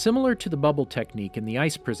 Similar to the bubble technique and the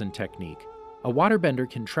ice prison technique, a waterbender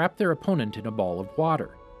can trap their opponent in a ball of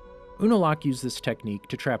water. Unalaq used this technique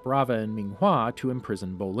to trap Rava and Minghua to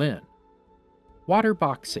imprison Bolin. Water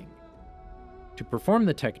Boxing. To perform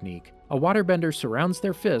the technique, a waterbender surrounds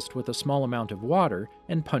their fist with a small amount of water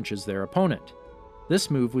and punches their opponent. This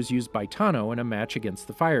move was used by Tano in a match against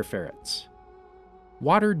the Fire Ferrets.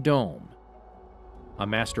 Water Dome. A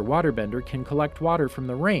master waterbender can collect water from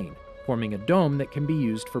the rain, forming a dome that can be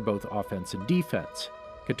used for both offense and defense.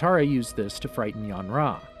 Katara used this to frighten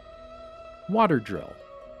Yan-Ra. Water Drill.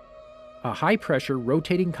 A high-pressure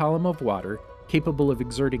rotating column of water capable of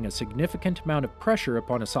exerting a significant amount of pressure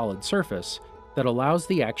upon a solid surface that allows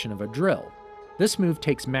the action of a drill. This move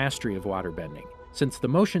takes mastery of waterbending, since the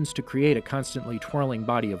motions to create a constantly twirling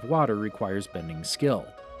body of water requires bending skill.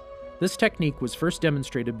 This technique was first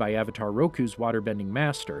demonstrated by Avatar Roku's waterbending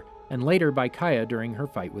master, and later by Kaya during her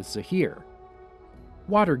fight with Zahir.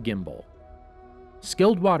 Water Gimbal.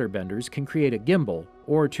 Skilled waterbenders can create a gimbal,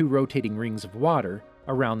 or two rotating rings of water,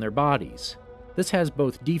 around their bodies. This has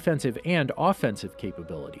both defensive and offensive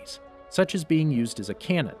capabilities, such as being used as a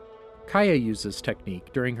cannon. Kaya used this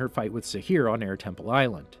technique during her fight with Zahir on Air Temple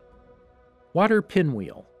Island. Water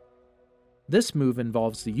Pinwheel. This move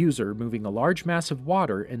involves the user moving a large mass of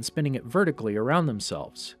water and spinning it vertically around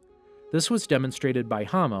themselves. This was demonstrated by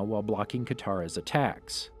Hama while blocking Katara's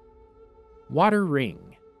attacks. Water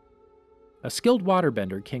Ring. A skilled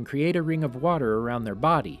waterbender can create a ring of water around their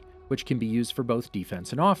body, which can be used for both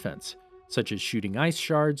defense and offense, such as shooting ice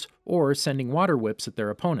shards or sending water whips at their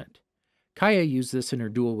opponent. Kaya used this in her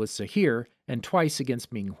duel with Zahir and twice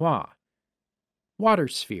against Ming Hua. Water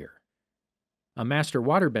Sphere. A master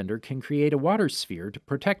waterbender can create a water sphere to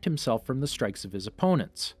protect himself from the strikes of his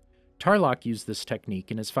opponents. Tarlok used this technique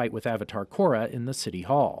in his fight with Avatar Korra in the City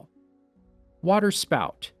Hall. Water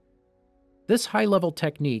Spout. This high-level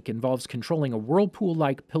technique involves controlling a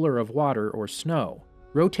whirlpool-like pillar of water or snow,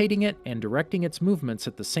 rotating it and directing its movements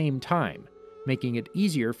at the same time, making it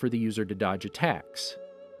easier for the user to dodge attacks.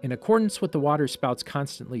 In accordance with the water spout's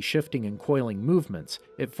constantly shifting and coiling movements,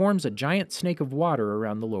 it forms a giant snake of water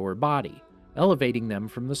around the lower body, elevating them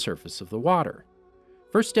from the surface of the water.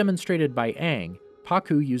 First demonstrated by Aang,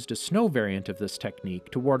 Pakku used a snow variant of this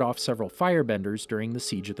technique to ward off several firebenders during the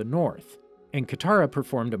Siege of the North, and Katara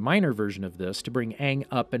performed a minor version of this to bring Aang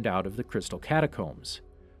up and out of the Crystal Catacombs.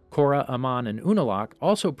 Korra, Amon, and Unalaq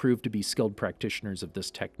also proved to be skilled practitioners of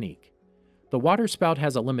this technique. The water spout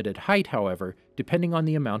has a limited height, however, depending on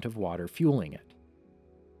the amount of water fueling it.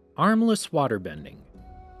 Armless Waterbending.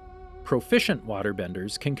 Proficient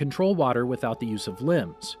waterbenders can control water without the use of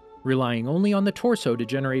limbs, relying only on the torso to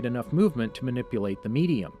generate enough movement to manipulate the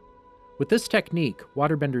medium. With this technique,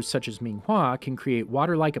 waterbenders such as Ming Hua can create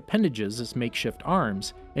water-like appendages as makeshift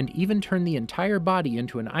arms, and even turn the entire body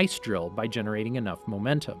into an ice drill by generating enough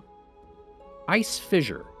momentum. Ice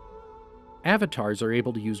Fissure. Avatars are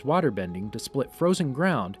able to use waterbending to split frozen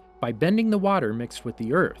ground by bending the water mixed with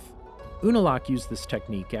the earth. Unalaq used this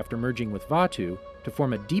technique after merging with Vaatu to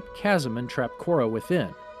form a deep chasm and trap Korra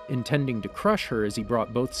within, intending to crush her as he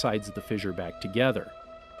brought both sides of the fissure back together.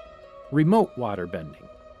 Remote Waterbending.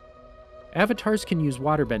 Avatars can use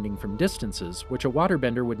waterbending from distances which a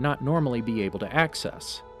waterbender would not normally be able to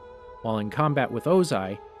access. While in combat with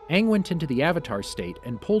Ozai, Aang went into the Avatar state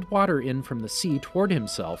and pulled water in from the sea toward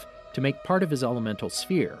himself to make part of his elemental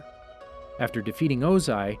sphere. After defeating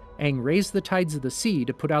Ozai, Aang raised the tides of the sea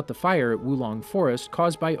to put out the fire at Wulong Forest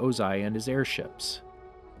caused by Ozai and his airships.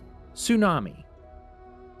 Tsunami.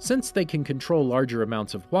 Since they can control larger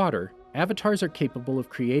amounts of water, avatars are capable of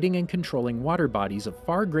creating and controlling water bodies of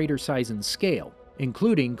far greater size and scale,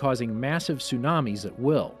 including causing massive tsunamis at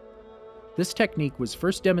will. This technique was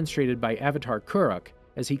first demonstrated by Avatar Kuruk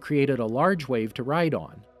as he created a large wave to ride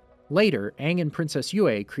on. Later, Aang and Princess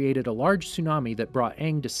Yue created a large tsunami that brought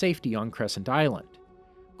Aang to safety on Crescent Island.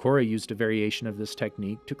 Korra used a variation of this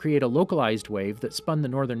technique to create a localized wave that spun the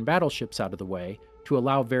northern battleships out of the way to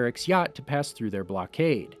allow Varric's yacht to pass through their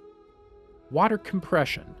blockade. Water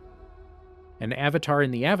Compression. An avatar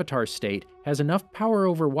in the Avatar state has enough power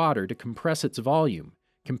over water to compress its volume,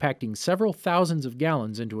 compacting several thousands of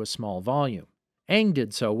gallons into a small volume. Aang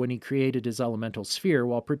did so when he created his elemental sphere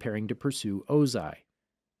while preparing to pursue Ozai.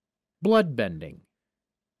 Bloodbending.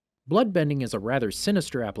 Bloodbending is a rather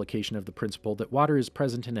sinister application of the principle that water is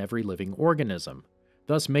present in every living organism,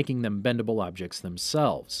 thus making them bendable objects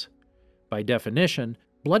themselves. By definition,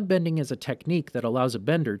 bloodbending is a technique that allows a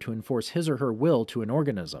bender to enforce his or her will to an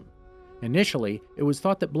organism. Initially, it was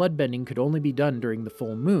thought that bloodbending could only be done during the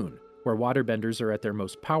full moon, where waterbenders are at their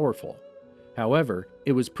most powerful. However,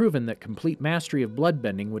 it was proven that complete mastery of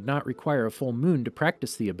bloodbending would not require a full moon to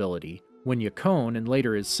practice the ability, when Yakone and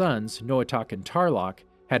later his sons, Noatak and Tarlok,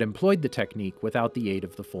 had employed the technique without the aid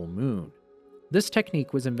of the full moon. This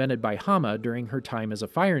technique was invented by Hama during her time as a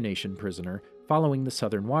Fire Nation prisoner following the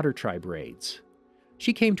Southern Water Tribe raids.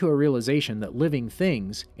 She came to a realization that living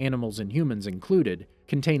things, animals and humans included,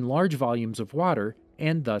 contain large volumes of water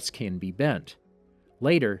and thus can be bent.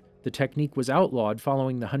 Later, The technique was outlawed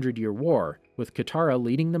following the 100-Year War, with Katara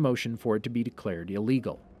leading the motion for it to be declared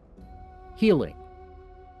illegal. Healing.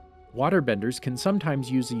 Waterbenders can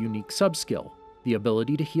sometimes use a unique subskill, the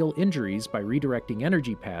ability to heal injuries by redirecting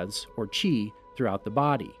energy paths, or chi, throughout the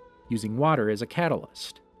body, using water as a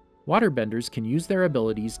catalyst. Waterbenders can use their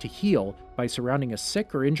abilities to heal by surrounding a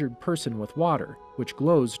sick or injured person with water, which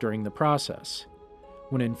glows during the process.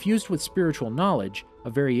 When infused with spiritual knowledge, a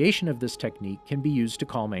variation of this technique can be used to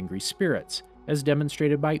calm angry spirits, as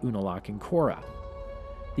demonstrated by Unalaq and Korra.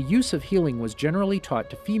 The use of healing was generally taught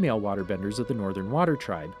to female waterbenders of the Northern Water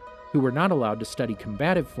Tribe, who were not allowed to study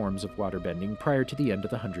combative forms of waterbending prior to the end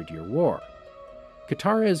of the 100-Year War.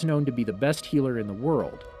 Katara is known to be the best healer in the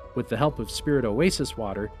world. With the help of Spirit Oasis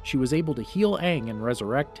water, she was able to heal Aang and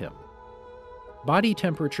resurrect him. Body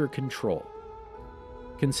temperature control.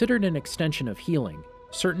 Considered an extension of healing,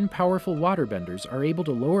 certain powerful waterbenders are able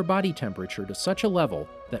to lower body temperature to such a level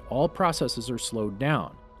that all processes are slowed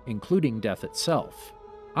down, including death itself.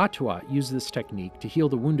 Atuat used this technique to heal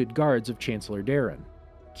the wounded guards of Chancellor Darren.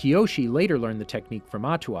 Kyoshi later learned the technique from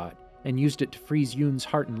Atuat and used it to freeze Yoon's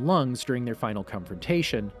heart and lungs during their final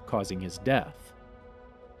confrontation, causing his death.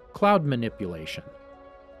 Cloud manipulation.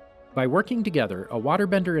 By working together, a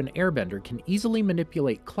waterbender and airbender can easily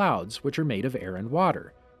manipulate clouds, which are made of air and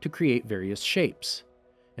water, to create various shapes.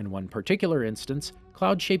 In one particular instance,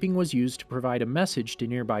 cloud shaping was used to provide a message to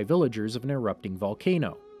nearby villagers of an erupting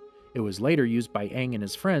volcano. It was later used by Aang and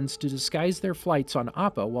his friends to disguise their flights on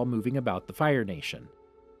Appa while moving about the Fire Nation.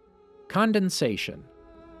 Condensation.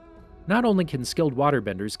 Not only can skilled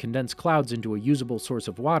waterbenders condense clouds into a usable source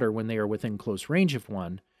of water when they are within close range of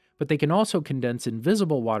one, but they can also condense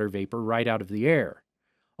invisible water vapor right out of the air.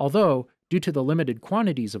 Although, due to the limited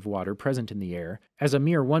quantities of water present in the air, as a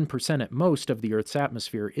mere 1% at most of the Earth's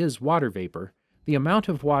atmosphere is water vapor, the amount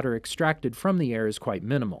of water extracted from the air is quite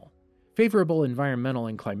minimal. Favorable environmental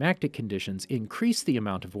and climatic conditions increase the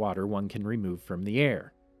amount of water one can remove from the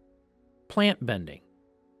air. Plant bending.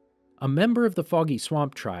 A member of the Foggy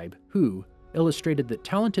Swamp tribe, Hu, illustrated that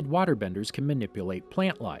talented waterbenders can manipulate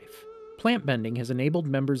plant life. Plant bending has enabled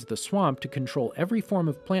members of the swamp to control every form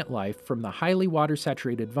of plant life, from the highly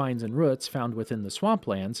water-saturated vines and roots found within the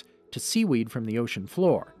swamplands to seaweed from the ocean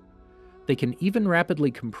floor. They can even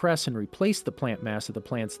rapidly compress and replace the plant mass of the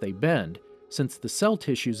plants they bend, since the cell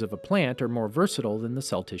tissues of a plant are more versatile than the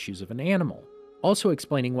cell tissues of an animal, also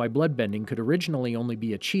explaining why bloodbending could originally only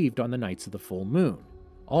be achieved on the nights of the full moon,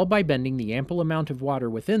 all by bending the ample amount of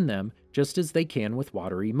water within them just as they can with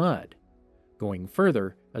watery mud. Going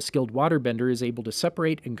further, a skilled waterbender is able to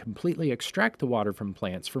separate and completely extract the water from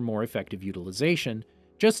plants for more effective utilization,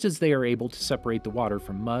 just as they are able to separate the water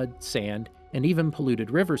from mud, sand, and even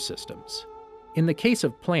polluted river systems. In the case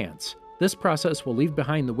of plants, this process will leave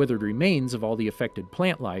behind the withered remains of all the affected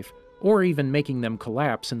plant life, or even making them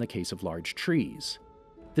collapse in the case of large trees.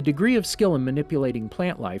 The degree of skill in manipulating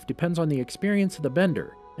plant life depends on the experience of the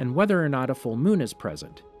bender and whether or not a full moon is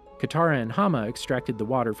present. Katara and Hama extracted the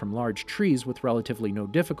water from large trees with relatively no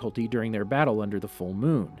difficulty during their battle under the full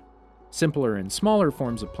moon. Simpler and smaller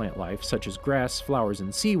forms of plant life, such as grass, flowers,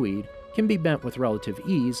 and seaweed, can be bent with relative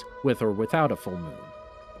ease, with or without a full moon.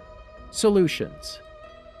 Solutions.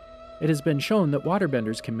 It has been shown that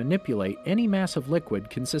waterbenders can manipulate any mass of liquid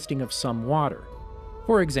consisting of some water.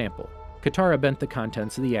 For example, Katara bent the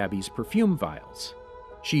contents of the Abbey's perfume vials.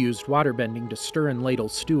 She used waterbending to stir and ladle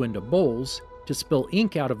stew into bowls, to spill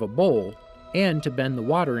ink out of a bowl, and to bend the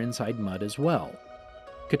water inside mud as well.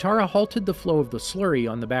 Katara halted the flow of the slurry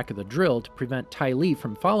on the back of the drill to prevent Ty Lee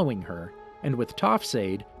from following her, and with Toph's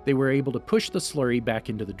aid, they were able to push the slurry back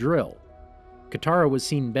into the drill. Katara was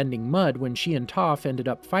seen bending mud when she and Toph ended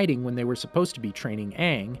up fighting when they were supposed to be training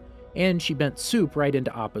Aang, and she bent soup right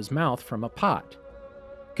into Appa's mouth from a pot.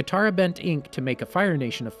 Katara bent ink to make a Fire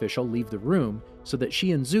Nation official leave the room so that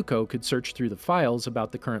she and Zuko could search through the files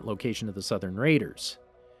about the current location of the Southern Raiders.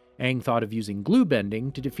 Aang thought of using glue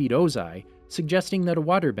bending to defeat Ozai, suggesting that a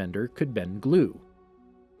waterbender could bend glue.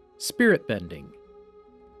 Spirit bending.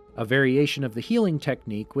 A variation of the healing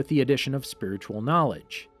technique with the addition of spiritual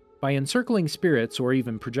knowledge. By encircling spirits or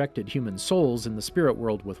even projected human souls in the spirit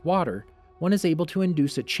world with water, one is able to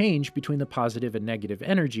induce a change between the positive and negative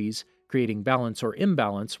energies, creating balance or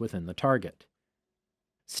imbalance within the target.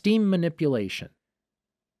 Steam manipulation.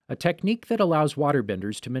 A technique that allows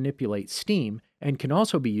waterbenders to manipulate steam and can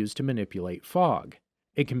also be used to manipulate fog.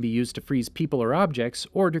 It can be used to freeze people or objects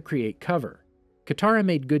or to create cover. Katara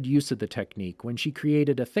made good use of the technique when she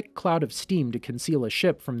created a thick cloud of steam to conceal a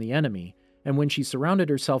ship from the enemy, and when she surrounded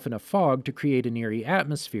herself in a fog to create an eerie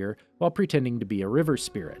atmosphere while pretending to be a river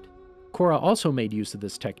spirit. Korra also made use of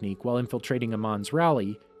this technique while infiltrating Amon's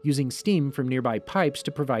rally, using steam from nearby pipes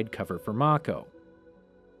to provide cover for Mako.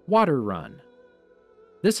 Water run.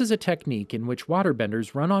 This is a technique in which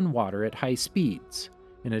waterbenders run on water at high speeds,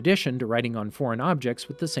 in addition to riding on foreign objects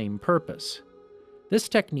with the same purpose. This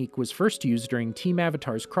technique was first used during Team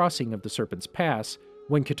Avatar's crossing of the Serpent's Pass,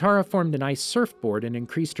 when Katara formed an ice surfboard and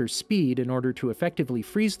increased her speed in order to effectively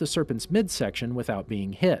freeze the Serpent's midsection without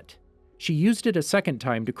being hit. She used it a second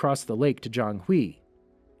time to cross the lake to Zhanghui.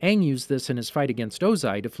 Aang used this in his fight against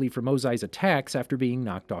Ozai to flee from Ozai's attacks after being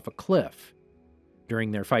knocked off a cliff.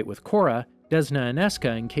 During their fight with Korra, Desna and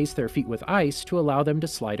Eska encased their feet with ice to allow them to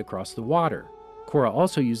slide across the water. Korra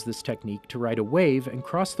also used this technique to ride a wave and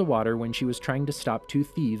cross the water when she was trying to stop two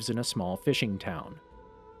thieves in a small fishing town.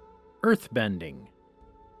 Earthbending.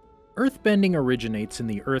 Earthbending originates in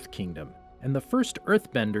the Earth Kingdom, and the first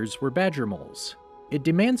Earthbenders were badger moles. It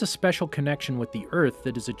demands a special connection with the Earth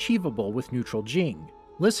that is achievable with neutral Jing,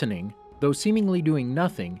 listening, though seemingly doing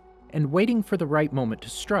nothing, and waiting for the right moment to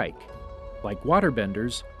strike. Like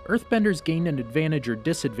waterbenders, Earthbenders gain an advantage or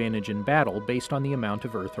disadvantage in battle based on the amount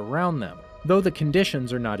of Earth around them, though the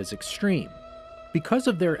conditions are not as extreme. Because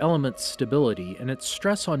of their element's stability and its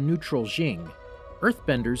stress on neutral Jing,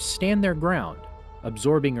 Earthbenders stand their ground,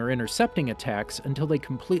 absorbing or intercepting attacks until they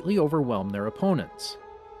completely overwhelm their opponents.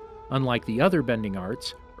 Unlike the other bending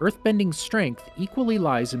arts, Earthbending's strength equally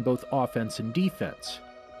lies in both offense and defense.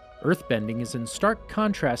 Earthbending is in stark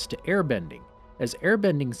contrast to Airbending, as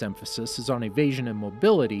Airbending's emphasis is on evasion and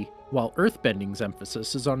mobility, while Earthbending's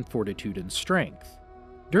emphasis is on fortitude and strength.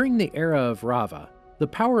 During the era of Rava, the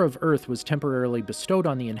power of Earth was temporarily bestowed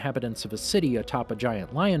on the inhabitants of a city atop a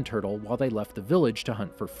giant lion turtle while they left the village to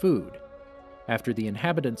hunt for food. After the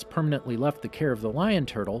inhabitants permanently left the care of the lion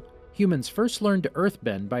turtle, humans first learned to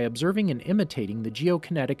earthbend by observing and imitating the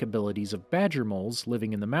geokinetic abilities of badger moles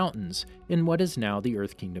living in the mountains in what is now the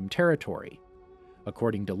Earth Kingdom territory.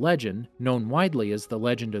 According to legend, known widely as the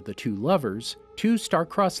Legend of the Two Lovers, two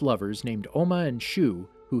star-crossed lovers named Oma and Shu,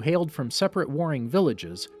 who hailed from separate warring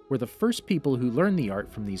villages, were the first people who learned the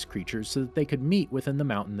art from these creatures so that they could meet within the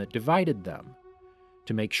mountain that divided them.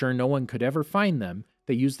 To make sure no one could ever find them,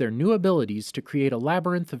 they used their new abilities to create a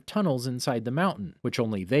labyrinth of tunnels inside the mountain, which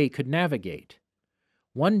only they could navigate.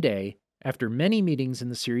 One day, after many meetings in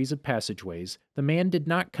the series of passageways, the man did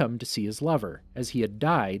not come to see his lover, as he had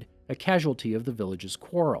died, a casualty of the village's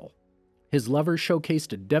quarrel. His lover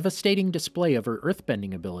showcased a devastating display of her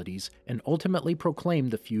earthbending abilities and ultimately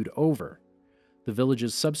proclaimed the feud over. The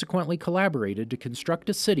villages subsequently collaborated to construct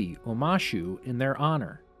a city, Omashu, in their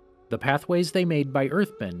honor. The pathways they made by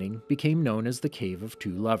earthbending became known as the Cave of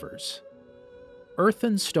Two Lovers. Earth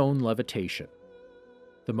and Stone Levitation.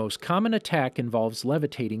 The most common attack involves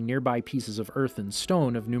levitating nearby pieces of earth and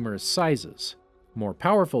stone of numerous sizes. More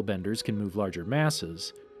powerful benders can move larger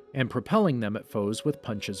masses, and propelling them at foes with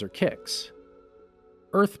punches or kicks.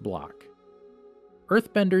 Earth Block.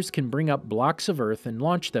 Earthbenders can bring up blocks of earth and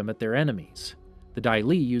launch them at their enemies. The Dai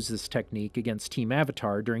Li use this technique against Team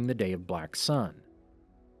Avatar during the Day of Black Sun.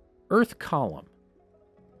 Earth Column.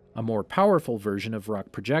 A more powerful version of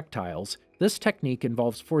rock projectiles, this technique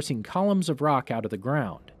involves forcing columns of rock out of the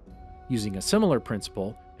ground. Using a similar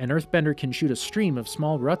principle, an earthbender can shoot a stream of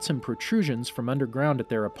small ruts and protrusions from underground at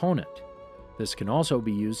their opponent. This can also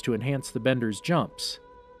be used to enhance the bender's jumps.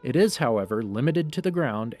 It is, however, limited to the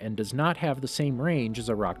ground and does not have the same range as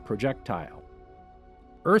a rock projectile.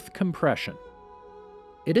 Earth Compression.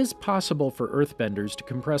 It is possible for earthbenders to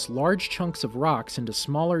compress large chunks of rocks into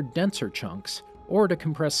smaller, denser chunks, or to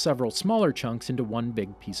compress several smaller chunks into one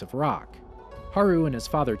big piece of rock. Haru and his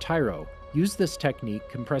father Tyro used this technique,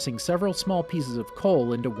 compressing several small pieces of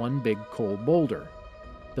coal into one big coal boulder.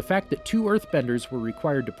 The fact that two earthbenders were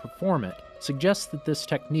required to perform it suggests that this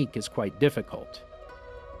technique is quite difficult.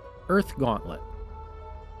 Earth Gauntlet.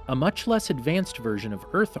 A much less advanced version of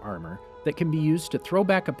earth armor that can be used to throw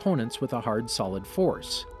back opponents with a hard, solid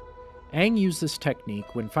force. Aang used this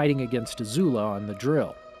technique when fighting against Azula on the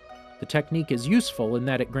drill. The technique is useful in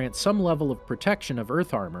that it grants some level of protection of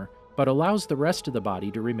earth armor, but allows the rest of the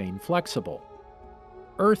body to remain flexible.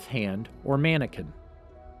 Earth Hand or Mannequin.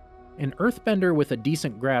 An earthbender with a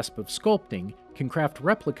decent grasp of sculpting can craft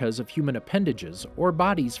replicas of human appendages or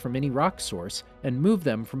bodies from any rock source and move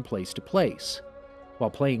them from place to place. While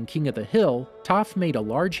playing King of the Hill, Toph made a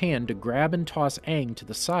large hand to grab and toss Aang to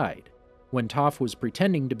the side. When Toph was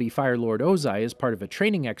pretending to be Fire Lord Ozai as part of a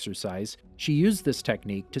training exercise, she used this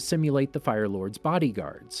technique to simulate the Fire Lord's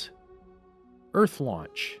bodyguards. Earth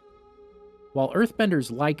Launch. While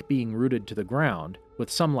earthbenders like being rooted to the ground, with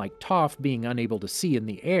some like Toph being unable to see in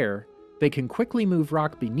the air, they can quickly move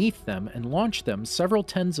rock beneath them and launch them several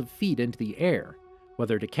tens of feet into the air,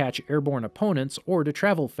 whether to catch airborne opponents or to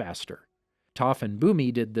travel faster. Toph and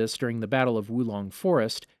Boomy did this during the Battle of Wulong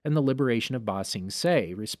Forest and the liberation of Ba Sing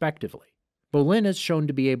Se, respectively. Bolin is shown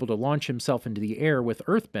to be able to launch himself into the air with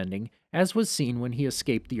earthbending, as was seen when he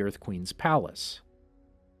escaped the Earth Queen's palace.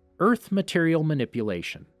 Earth material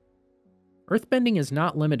manipulation. Earthbending is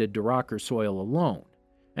not limited to rock or soil alone.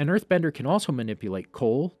 An earthbender can also manipulate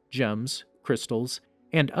coal, gems, crystals,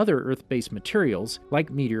 and other earth-based materials like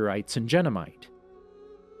meteorites and genomite.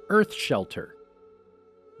 Earth shelter.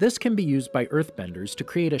 This can be used by earthbenders to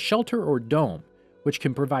create a shelter or dome, which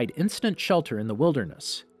can provide instant shelter in the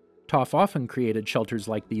wilderness. Toph often created shelters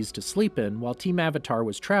like these to sleep in while Team Avatar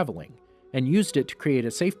was traveling, and used it to create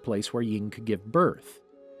a safe place where Ying could give birth.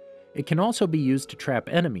 It can also be used to trap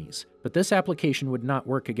enemies, but this application would not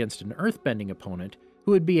work against an earthbending opponent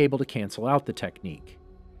who would be able to cancel out the technique.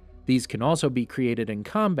 These can also be created in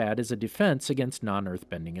combat as a defense against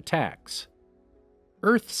non-earthbending attacks.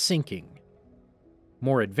 Earth sinking.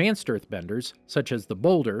 More advanced earthbenders, such as the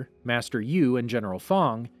Boulder, Master Yu, and General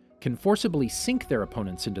Fong, can forcibly sink their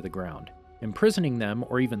opponents into the ground, imprisoning them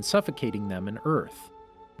or even suffocating them in earth.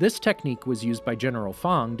 This technique was used by General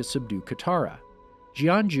Fong to subdue Katara.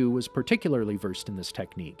 Jianzhu was particularly versed in this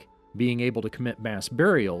technique, being able to commit mass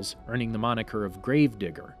burials, earning the moniker of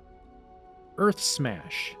Gravedigger. Earth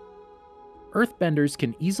smash. Earthbenders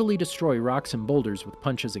can easily destroy rocks and boulders with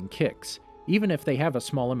punches and kicks, even if they have a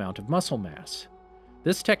small amount of muscle mass.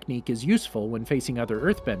 This technique is useful when facing other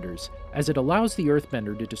earthbenders, as it allows the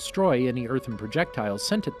earthbender to destroy any earthen projectiles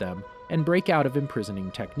sent at them and break out of imprisoning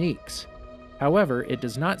techniques. However, it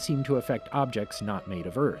does not seem to affect objects not made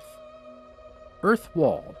of earth. Earth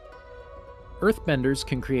wall. Earthbenders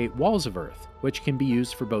can create walls of earth, which can be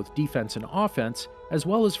used for both defense and offense, as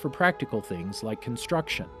well as for practical things like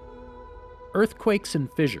construction. Earthquakes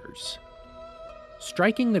and fissures.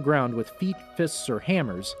 Striking the ground with feet, fists, or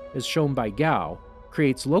hammers, as shown by Gao,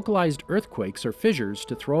 creates localized earthquakes or fissures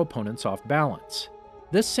to throw opponents off balance.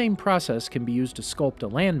 This same process can be used to sculpt a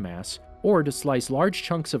landmass, or to slice large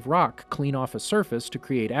chunks of rock clean off a surface to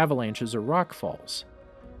create avalanches or rockfalls.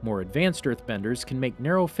 More advanced earthbenders can make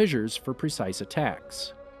narrow fissures for precise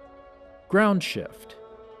attacks. Ground shift.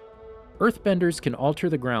 Earthbenders can alter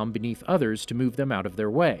the ground beneath others to move them out of their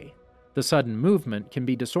way. The sudden movement can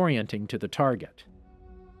be disorienting to the target.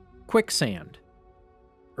 Quicksand.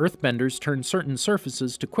 Earthbenders turn certain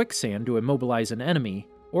surfaces to quicksand to immobilize an enemy,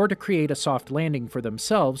 or to create a soft landing for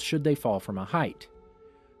themselves should they fall from a height.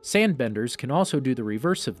 Sandbenders can also do the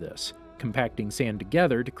reverse of this, compacting sand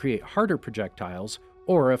together to create harder projectiles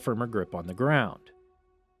or a firmer grip on the ground.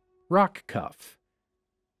 Rock cuff.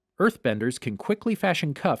 Earthbenders can quickly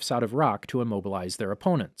fashion cuffs out of rock to immobilize their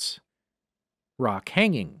opponents. Rock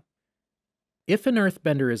hanging. If an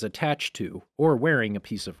earthbender is attached to, or wearing a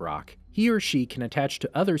piece of rock, he or she can attach to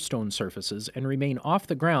other stone surfaces and remain off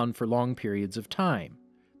the ground for long periods of time.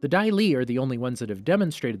 The Dai Li are the only ones that have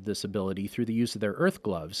demonstrated this ability through the use of their earth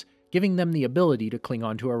gloves, giving them the ability to cling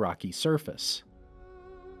onto a rocky surface.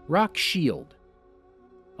 Rock shield.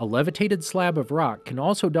 A levitated slab of rock can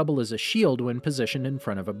also double as a shield when positioned in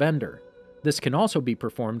front of a bender. This can also be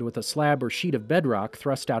performed with a slab or sheet of bedrock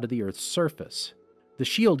thrust out of the Earth's surface. The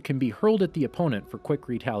shield can be hurled at the opponent for quick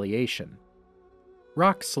retaliation.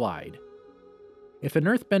 Rock slide. If an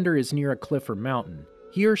earthbender is near a cliff or mountain,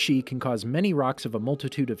 he or she can cause many rocks of a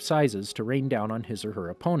multitude of sizes to rain down on his or her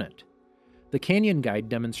opponent. The Canyon Guide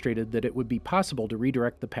demonstrated that it would be possible to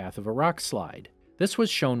redirect the path of a rock slide. This was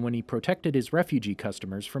shown when he protected his refugee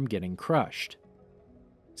customers from getting crushed.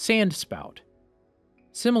 Sand spout.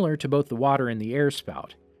 Similar to both the water and the air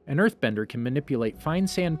spout, an earthbender can manipulate fine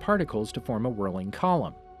sand particles to form a whirling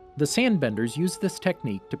column. The sandbenders use this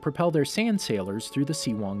technique to propel their sand sailors through the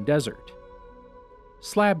Siwang Desert.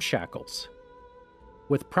 Slab shackles.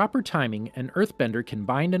 With proper timing, an earthbender can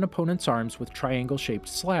bind an opponent's arms with triangle-shaped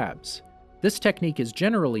slabs. This technique is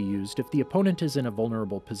generally used if the opponent is in a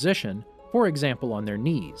vulnerable position, for example on their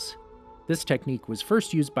knees. This technique was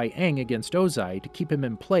first used by Aang against Ozai to keep him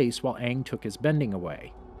in place while Aang took his bending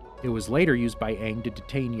away. It was later used by Aang to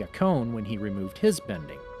detain Yakone when he removed his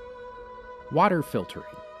bending. Water filtering.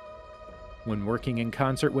 When working in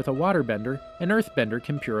concert with a waterbender, an earthbender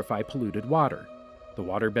can purify polluted water. The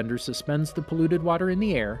waterbender suspends the polluted water in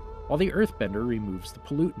the air, while the earthbender removes the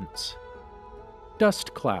pollutants.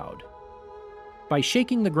 Dust cloud. By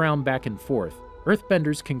shaking the ground back and forth,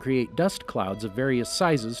 earthbenders can create dust clouds of various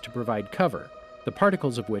sizes to provide cover, the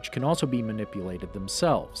particles of which can also be manipulated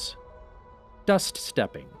themselves. Dust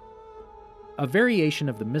stepping. A variation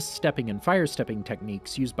of the mist stepping and fire stepping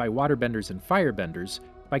techniques used by waterbenders and firebenders,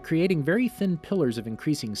 by creating very thin pillars of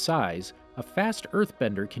increasing size, A fast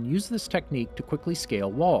earthbender can use this technique to quickly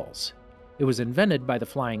scale walls. It was invented by the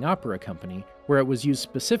Flying Opera Company, where it was used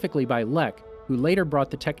specifically by Lek, who later brought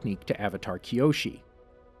the technique to Avatar Kyoshi.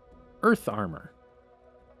 Earth armor.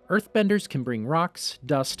 Earthbenders can bring rocks,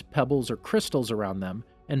 dust, pebbles, or crystals around them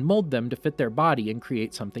and mold them to fit their body and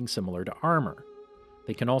create something similar to armor.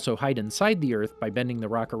 They can also hide inside the earth by bending the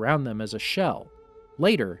rock around them as a shell.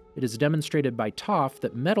 Later, it is demonstrated by Toph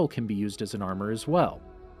that metal can be used as an armor as well.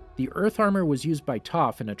 The earth armor was used by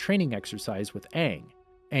Toph in a training exercise with Aang.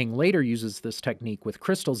 Aang later uses this technique with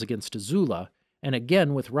crystals against Azula, and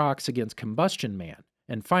again with rocks against Combustion Man,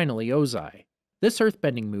 and finally Ozai. This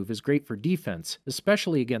earthbending move is great for defense,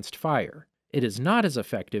 especially against fire. It is not as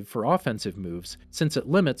effective for offensive moves since it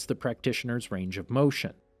limits the practitioner's range of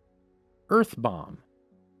motion. Earth Bomb.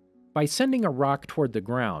 By sending a rock toward the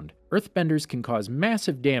ground, earthbenders can cause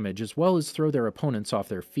massive damage as well as throw their opponents off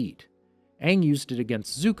their feet. Aang used it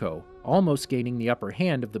against Zuko, almost gaining the upper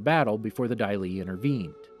hand of the battle before the Dai Li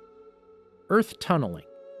intervened. Earth Tunneling.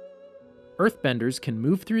 Earthbenders can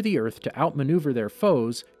move through the earth to outmaneuver their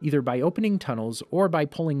foes either by opening tunnels or by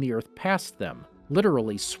pulling the earth past them,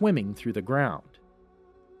 literally swimming through the ground.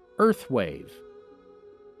 Earth Wave.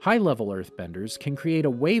 High-level earthbenders can create a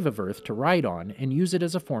wave of earth to ride on and use it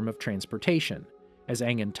as a form of transportation, as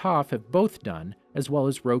Aang and Toph have both done, as well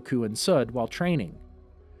as Roku and Sud while training.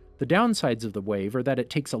 The downsides of the wave are that it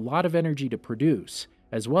takes a lot of energy to produce,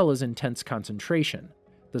 as well as intense concentration.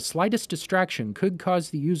 The slightest distraction could cause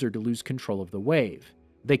the user to lose control of the wave.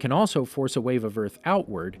 They can also force a wave of earth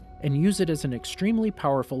outward and use it as an extremely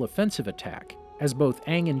powerful offensive attack, as both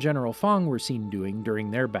Aang and General Fong were seen doing during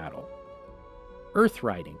their battle. Earth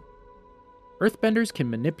Riding. Earthbenders can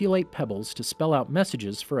manipulate pebbles to spell out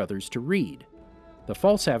messages for others to read. The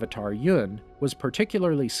false avatar Yun was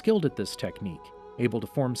particularly skilled at this technique, able to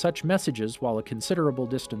form such messages while a considerable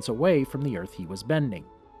distance away from the earth he was bending.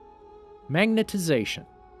 Magnetization.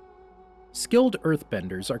 Skilled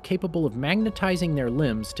earthbenders are capable of magnetizing their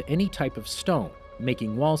limbs to any type of stone,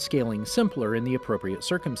 making wall scaling simpler in the appropriate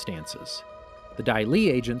circumstances. The Dai Li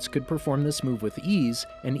agents could perform this move with ease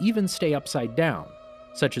and even stay upside down,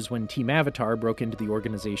 such as when Team Avatar broke into the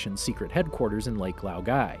organization's secret headquarters in Lake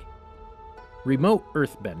Laogai. Remote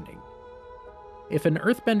earthbending. If an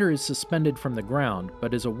earthbender is suspended from the ground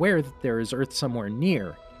but is aware that there is earth somewhere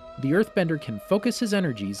near, the earthbender can focus his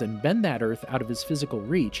energies and bend that earth out of his physical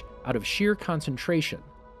reach out of sheer concentration.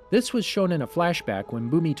 This was shown in a flashback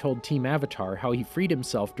when Bumi told Team Avatar how he freed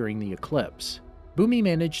himself during the eclipse. Bumi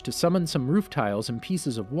managed to summon some roof tiles and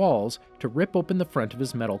pieces of walls to rip open the front of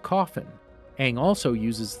his metal coffin. Aang also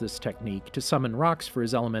uses this technique to summon rocks for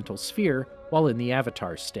his elemental sphere while in the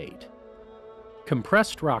Avatar state.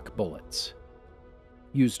 Compressed rock bullets.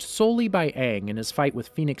 Used solely by Aang in his fight with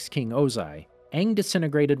Phoenix King Ozai, Aang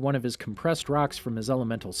disintegrated one of his compressed rocks from his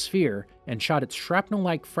elemental sphere and shot its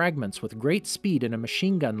shrapnel-like fragments with great speed in a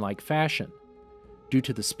machine gun-like fashion. Due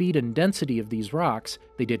to the speed and density of these rocks,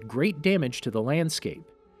 they did great damage to the landscape.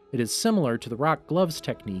 It is similar to the rock gloves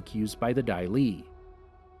technique used by the Dai Li.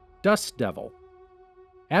 Dust Devil.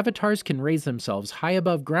 Avatars can raise themselves high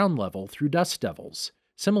above ground level through dust devils,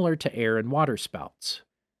 similar to air and water spouts.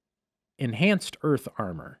 Enhanced Earth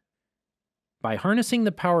Armor. By harnessing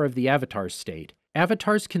the power of the Avatar state,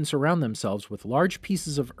 avatars can surround themselves with large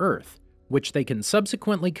pieces of earth, which they can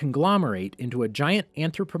subsequently conglomerate into a giant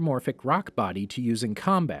anthropomorphic rock body to use in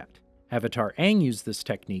combat. Avatar Aang used this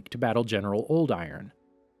technique to battle General Old Iron.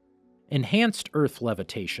 Enhanced Earth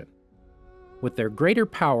Levitation. With their greater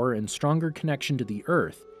power and stronger connection to the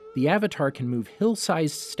Earth, the Avatar can move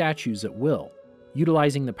hill-sized statues at will.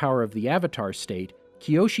 Utilizing the power of the Avatar state,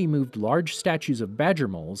 Kyoshi moved large statues of badger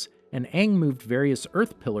moles, and Aang moved various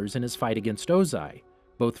earth pillars in his fight against Ozai,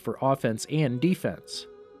 both for offense and defense.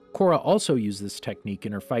 Korra also used this technique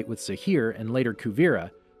in her fight with Zahir and later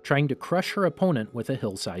Kuvira, trying to crush her opponent with a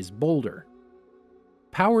hill-sized boulder.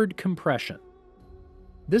 Powered Compression.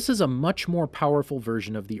 This is a much more powerful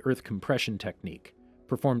version of the Earth compression technique,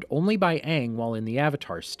 performed only by Aang while in the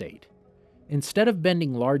Avatar state. Instead of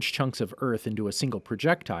bending large chunks of Earth into a single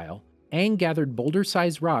projectile, Aang gathered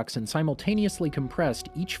boulder-sized rocks and simultaneously compressed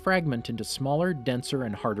each fragment into smaller, denser,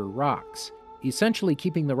 and harder rocks, essentially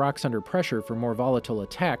keeping the rocks under pressure for more volatile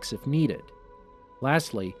attacks if needed.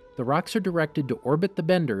 Lastly, the rocks are directed to orbit the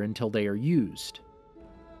bender until they are used.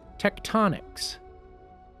 Tectonics.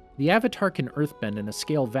 The Avatar can earthbend in a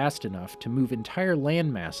scale vast enough to move entire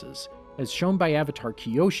land masses, as shown by Avatar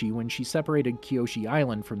Kyoshi when she separated Kyoshi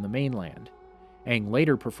Island from the mainland. Aang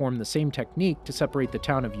later performed the same technique to separate the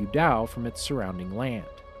town of Yudao from its surrounding land.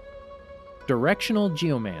 Directional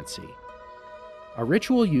Geomancy. a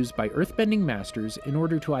ritual used by earthbending masters in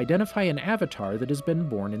order to identify an avatar that has been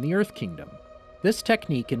born in the Earth Kingdom. This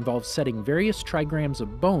technique involves setting various trigrams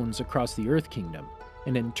of bones across the Earth Kingdom,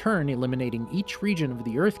 and in turn eliminating each region of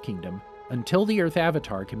the Earth Kingdom until the Earth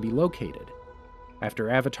Avatar can be located. After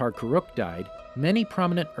Avatar Kuruk died, many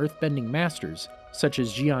prominent earthbending masters, such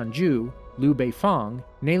as Jianzhu, Liu Beifong,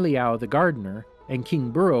 Neliao the Gardener, and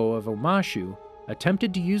King Buro of Omashu,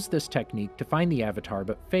 attempted to use this technique to find the Avatar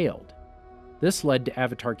but failed. This led to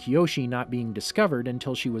Avatar Kyoshi not being discovered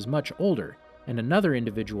until she was much older, and another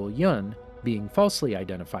individual, Yun, being falsely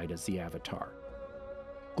identified as the Avatar.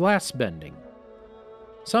 Glass bending.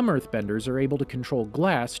 Some earthbenders are able to control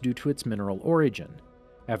glass due to its mineral origin.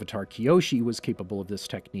 Avatar Kyoshi was capable of this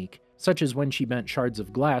technique, such as when she bent shards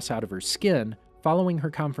of glass out of her skin following her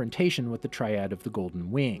confrontation with the Triad of the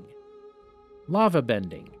Golden Wing. Lava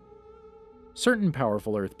bending. Certain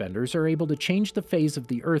powerful earthbenders are able to change the phase of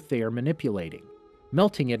the earth they are manipulating,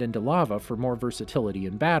 melting it into lava for more versatility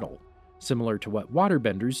in battle, similar to what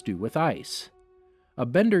waterbenders do with ice. A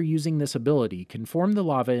bender using this ability can form the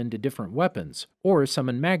lava into different weapons, or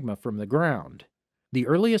summon magma from the ground. The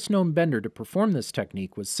earliest known bender to perform this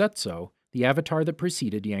technique was Setso, the avatar that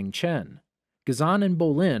preceded Yang Chen. Gazan and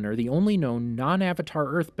Bolin are the only known non-avatar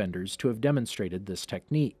earthbenders to have demonstrated this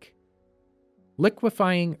technique.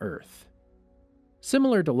 Liquefying earth.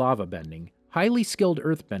 Similar to lava bending, highly skilled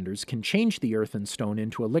earthbenders can change the earth and stone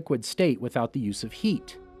into a liquid state without the use of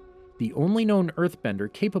heat. The only known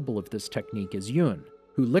earthbender capable of this technique is Yun,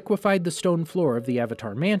 who liquefied the stone floor of the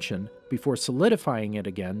Avatar Mansion before solidifying it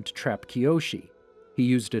again to trap Kyoshi. He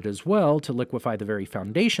used it as well to liquefy the very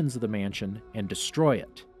foundations of the mansion and destroy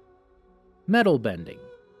it. Metal bending.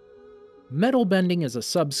 Metal bending is a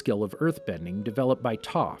subskill of earthbending developed by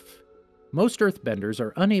Toph. Most earthbenders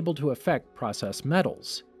are unable to affect processed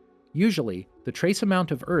metals. Usually, the trace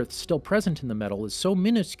amount of earth still present in the metal is so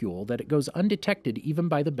minuscule that it goes undetected even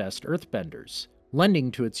by the best earthbenders,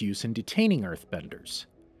 lending to its use in detaining earthbenders.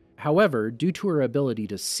 However, due to her ability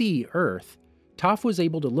to see earth, Toph was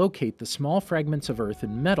able to locate the small fragments of earth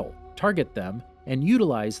in metal, target them, and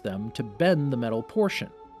utilize them to bend the metal portion.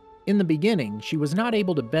 In the beginning, she was not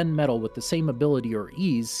able to bend metal with the same ability or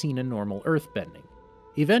ease seen in normal earthbending.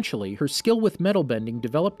 Eventually, her skill with metal bending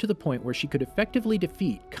developed to the point where she could effectively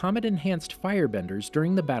defeat comet-enhanced firebenders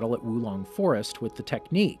during the battle at Wulong Forest with the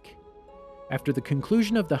technique. After the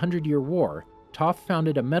conclusion of the 100-Year War, Toph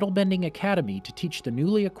founded a metal bending academy to teach the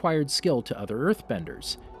newly acquired skill to other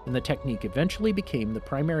earthbenders, and the technique eventually became the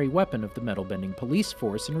primary weapon of the metal bending police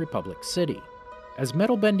force in Republic City. As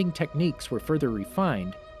metal bending techniques were further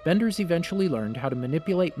refined, benders eventually learned how to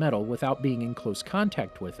manipulate metal without being in close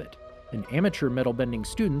contact with it, and amateur metal bending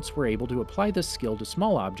students were able to apply this skill to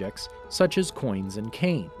small objects such as coins and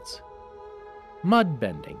canes. Mud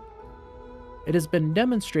bending. It has been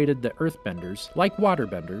demonstrated that earthbenders, like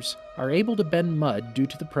waterbenders, are able to bend mud due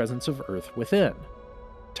to the presence of earth within.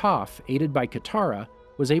 Toph, aided by Katara,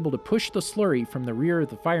 was able to push the slurry from the rear of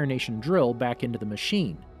the Fire Nation drill back into the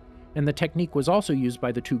machine, and the technique was also used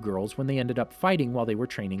by the two girls when they ended up fighting while they were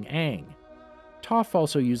training Aang. Toph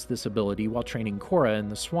also used this ability while training Korra in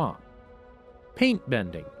the swamp. Paint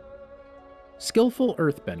bending. Skillful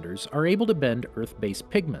earthbenders are able to bend earth-based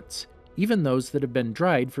pigments, even those that have been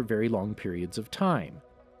dried for very long periods of time.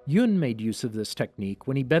 Yun made use of this technique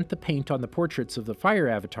when he bent the paint on the portraits of the fire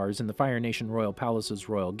avatars in the Fire Nation Royal Palace's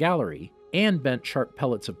Royal Gallery, and bent sharp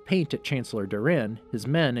pellets of paint at Chancellor Durin, his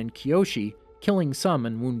men, and Kyoshi, killing some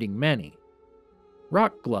and wounding many.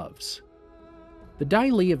 Rock gloves. The Dai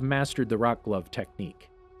Li have mastered the rock glove technique.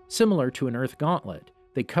 Similar to an earth gauntlet,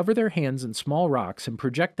 they cover their hands in small rocks and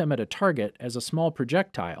project them at a target as a small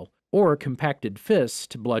projectile, or compacted fists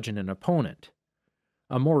to bludgeon an opponent.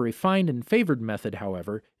 A more refined and favored method,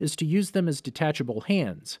 however, is to use them as detachable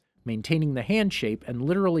hands, maintaining the hand shape and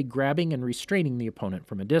literally grabbing and restraining the opponent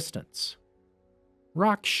from a distance.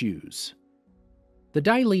 Rock shoes. The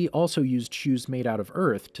Dai Li also used shoes made out of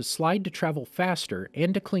earth to slide to travel faster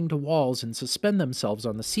and to cling to walls and suspend themselves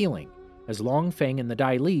on the ceiling, as Long Feng and the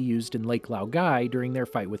Dai Li used in Lake Laogai during their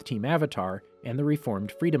fight with Team Avatar and the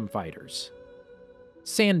reformed freedom fighters.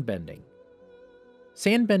 Sandbending.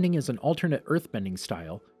 Sandbending is an alternate earthbending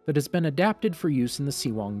style that has been adapted for use in the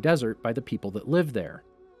Siwang Desert by the people that live there.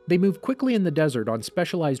 They move quickly in the desert on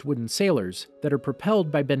specialized wooden sailors that are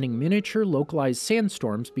propelled by bending miniature localized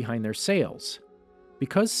sandstorms behind their sails.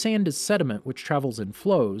 Because sand is sediment which travels in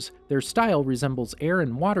flows, their style resembles air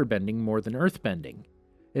and water bending more than earthbending.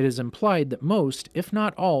 It is implied that most, if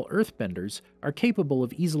not all, earthbenders are capable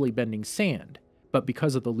of easily bending sand, but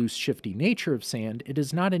because of the loose, shifty nature of sand, it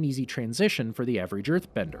is not an easy transition for the average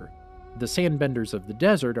earthbender. The sandbenders of the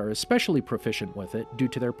desert are especially proficient with it due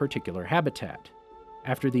to their particular habitat.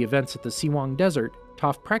 After the events at the Siwang Desert,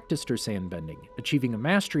 Toph practiced her sandbending, achieving a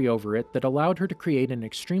mastery over it that allowed her to create an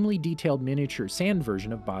extremely detailed miniature sand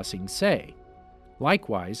version of Ba Sing Se.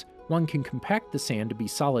 Likewise, one can compact the sand to be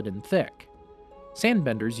solid and thick.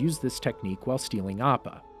 Sandbenders use this technique while stealing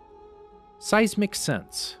Appa. Seismic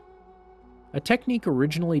Sense. A technique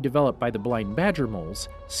originally developed by the blind badger moles,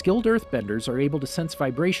 skilled earthbenders are able to sense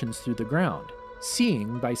vibrations through the ground,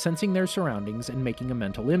 seeing by sensing their surroundings and making a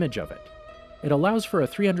mental image of it. It allows for a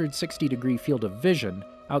 360-degree field of vision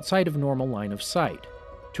outside of normal line of sight.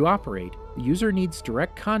 To operate, the user needs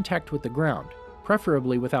direct contact with the ground,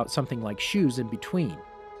 preferably without something like shoes in between.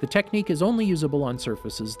 The technique is only usable on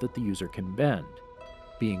surfaces that the user can bend.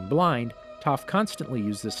 Being blind, Toph constantly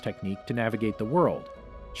used this technique to navigate the world.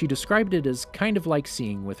 She described it as kind of like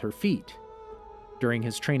seeing with her feet. During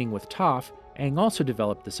his training with Toph, Aang also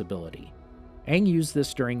developed this ability. Aang used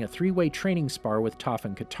this during a three-way training spar with Toph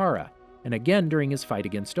and Katara, and again during his fight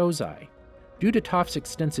against Ozai. Due to Toph's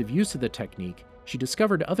extensive use of the technique, she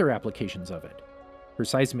discovered other applications of it. Her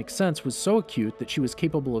seismic sense was so acute that she was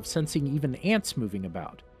capable of sensing even ants moving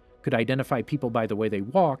about, could identify people by the way they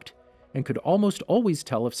walked, and could almost always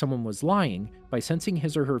tell if someone was lying by sensing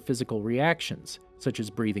his or her physical reactions, such as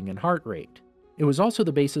breathing and heart rate. It was also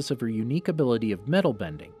the basis of her unique ability of metal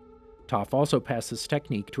bending. Toph also passed this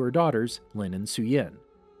technique to her daughters, Lin and Suyin.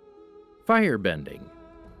 Firebending.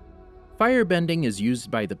 Firebending is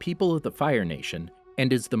used by the people of the Fire Nation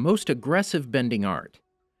and is the most aggressive bending art.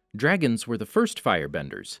 Dragons were the first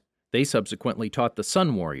firebenders. They subsequently taught the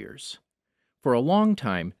Sun Warriors. For a long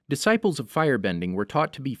time, disciples of firebending were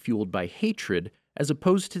taught to be fueled by hatred as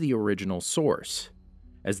opposed to the original source.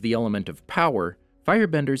 As the element of power,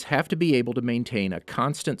 firebenders have to be able to maintain a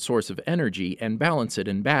constant source of energy and balance it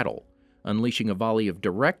in battle, unleashing a volley of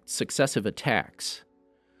direct, successive attacks.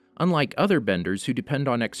 Unlike other benders who depend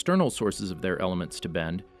on external sources of their elements to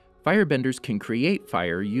bend, firebenders can create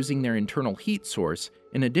fire using their internal heat source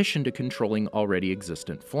in addition to controlling already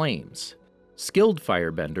existent flames. Skilled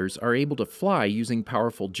firebenders are able to fly using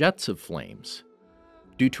powerful jets of flames.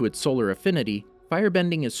 Due to its solar affinity,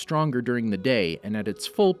 firebending is stronger during the day and at its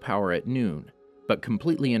full power at noon, but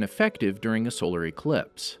completely ineffective during a solar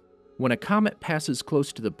eclipse. When a comet passes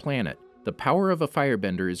close to the planet, the power of a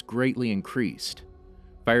firebender is greatly increased.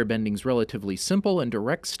 Firebending's relatively simple and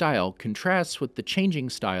direct style contrasts with the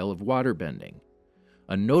changing style of waterbending.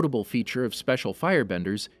 A notable feature of special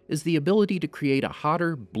firebenders is the ability to create a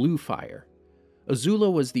hotter, blue fire.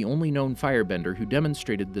 Azula was the only known firebender who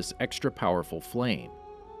demonstrated this extra powerful flame.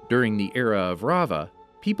 During the era of Rava,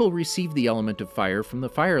 people received the element of fire from the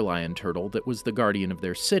fire lion turtle that was the guardian of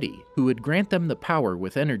their city, who would grant them the power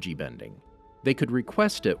with energy bending. They could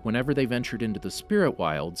request it whenever they ventured into the spirit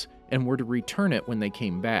wilds and were to return it when they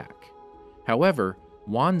came back. However,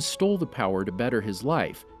 Wan stole the power to better his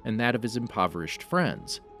life and that of his impoverished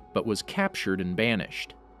friends, but was captured and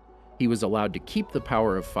banished. He was allowed to keep the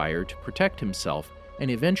power of fire to protect himself and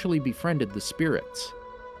eventually befriended the spirits.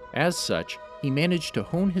 As such, he managed to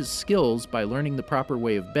hone his skills by learning the proper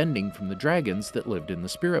way of bending from the dragons that lived in the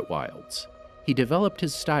spirit wilds. He developed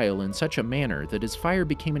his style in such a manner that his fire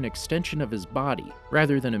became an extension of his body,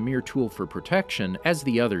 rather than a mere tool for protection as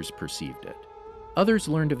the others perceived it. Others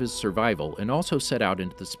learned of his survival and also set out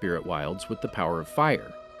into the spirit wilds with the power of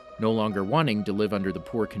fire, no longer wanting to live under the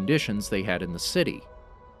poor conditions they had in the city.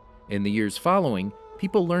 In the years following,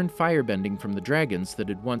 people learned firebending from the dragons that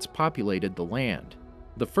had once populated the land.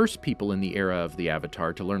 The first people in the era of the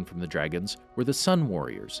Avatar to learn from the dragons were the Sun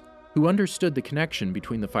Warriors, who understood the connection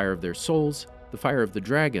between the fire of their souls, the fire of the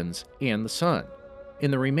dragons, and the sun.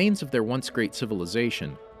 In the remains of their once great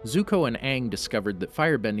civilization, Zuko and Aang discovered that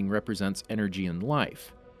firebending represents energy and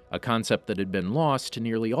life, a concept that had been lost to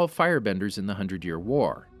nearly all firebenders in the 100-Year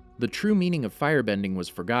War. The true meaning of firebending was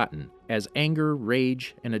forgotten, as anger,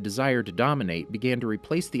 rage, and a desire to dominate began to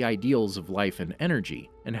replace the ideals of life and energy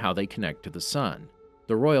and how they connect to the sun.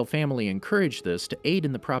 The royal family encouraged this to aid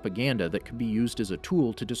in the propaganda that could be used as a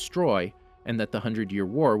tool to destroy, and that the 100-Year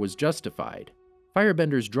War was justified.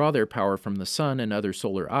 Firebenders draw their power from the sun and other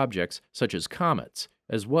solar objects, such as comets,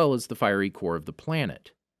 as well as the fiery core of the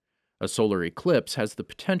planet. A solar eclipse has the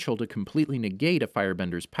potential to completely negate a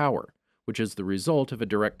firebender's power, which is the result of a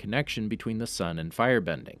direct connection between the sun and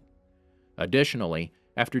firebending. Additionally,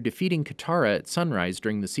 after defeating Katara at sunrise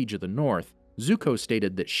during the Siege of the North, Zuko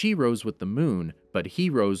stated that she rose with the moon, but he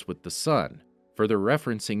rose with the sun, further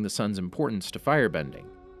referencing the sun's importance to firebending.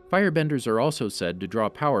 Firebenders are also said to draw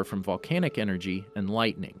power from volcanic energy and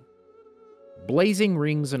lightning. Blazing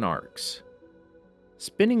rings and arcs.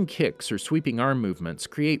 Spinning kicks or sweeping arm movements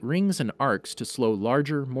create rings and arcs to slow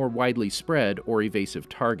larger, more widely spread or evasive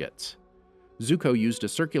targets. Zuko used a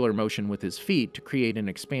circular motion with his feet to create an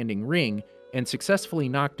expanding ring and successfully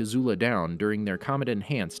knocked Azula down during their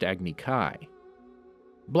Comet-enhanced Agni Kai.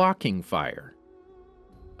 Blocking fire.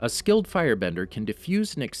 A skilled firebender can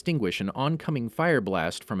diffuse and extinguish an oncoming fire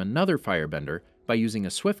blast from another firebender by using a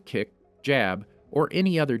swift kick, jab, or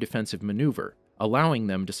any other defensive maneuver, allowing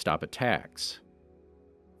them to stop attacks.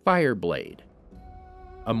 Fireblade.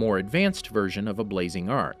 A more advanced version of a blazing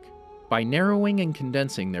arc. By narrowing and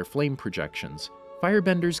condensing their flame projections,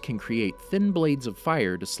 firebenders can create thin blades of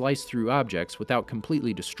fire to slice through objects without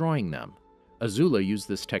completely destroying them. Azula used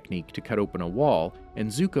this technique to cut open a wall, and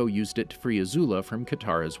Zuko used it to free Azula from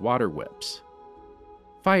Katara's water whips.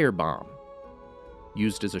 Firebomb.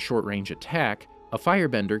 Used as a short-range attack, a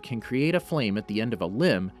firebender can create a flame at the end of a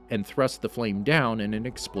limb and thrust the flame down in an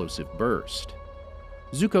explosive burst.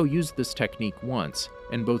 Zuko used this technique once,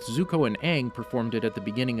 and both Zuko and Aang performed it at the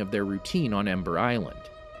beginning of their routine on Ember Island.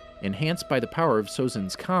 Enhanced by the power of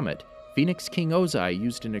Sozin's Comet, Phoenix King Ozai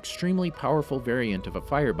used an extremely powerful variant of a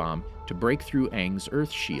firebomb to break through Aang's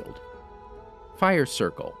Earth Shield. Fire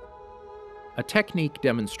Circle. A technique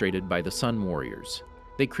demonstrated by the Sun Warriors.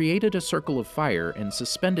 They created a circle of fire and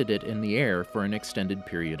suspended it in the air for an extended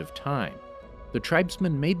period of time. The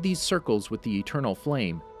tribesmen made these circles with the eternal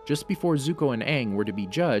flame just before Zuko and Aang were to be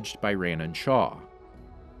judged by Ran and Shaw.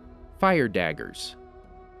 Fire Daggers.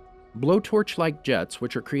 Blowtorch-like jets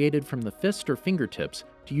which are created from the fist or fingertips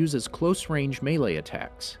to use as close-range melee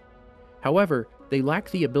attacks. However, they lack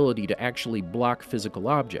the ability to actually block physical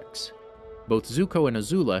objects. Both Zuko and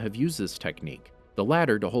Azula have used this technique, the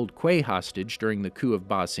latter to hold Quay hostage during the coup of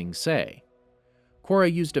Ba Sing Se.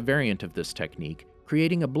 Korra used a variant of this technique,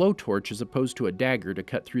 creating a blowtorch as opposed to a dagger to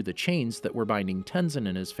cut through the chains that were binding Tenzin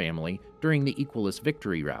and his family during the Equalist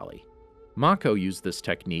victory rally. Mako used this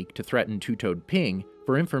technique to threaten Two-Toed Ping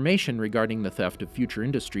for information regarding the theft of Future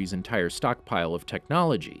Industries' entire stockpile of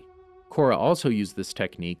technology. Korra also used this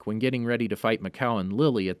technique when getting ready to fight Macau and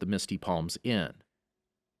Lily at the Misty Palms Inn.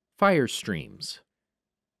 Fire Streams.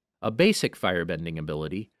 A basic firebending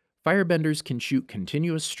ability, firebenders can shoot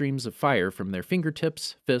continuous streams of fire from their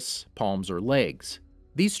fingertips, fists, palms, or legs.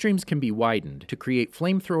 These streams can be widened to create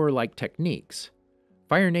flamethrower-like techniques.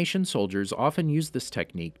 Fire Nation soldiers often use this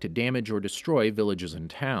technique to damage or destroy villages and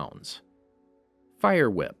towns.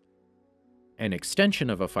 Fire Whip. An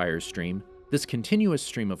extension of a fire stream, this continuous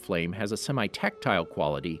stream of flame has a semi-tactile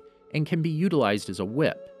quality and can be utilized as a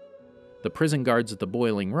whip. The prison guards at the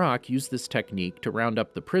Boiling Rock use this technique to round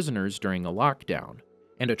up the prisoners during a lockdown,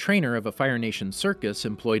 and a trainer of a Fire Nation circus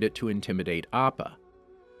employed it to intimidate Appa.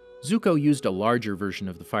 Zuko used a larger version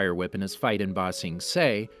of the Fire Whip in his fight in Ba Sing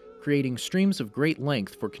Se, creating streams of great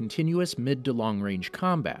length for continuous mid to long-range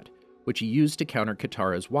combat, which he used to counter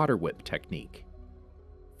Katara's Water Whip technique.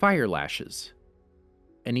 Fire Lashes.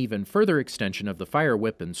 An even further extension of the Fire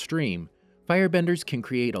Whip and stream, firebenders can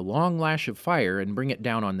create a long lash of fire and bring it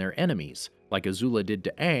down on their enemies, like Azula did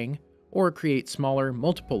to Aang, or create smaller,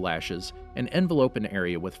 multiple lashes and envelope an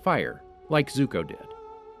area with fire, like Zuko did.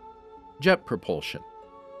 Jet Propulsion.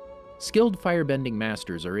 Skilled firebending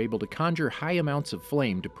masters are able to conjure high amounts of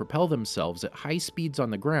flame to propel themselves at high speeds on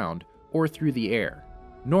the ground or through the air.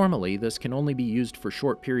 Normally, this can only be used for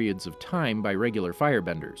short periods of time by regular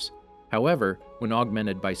firebenders. However, when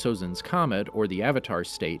augmented by Sozin's Comet or the Avatar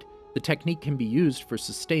state, the technique can be used for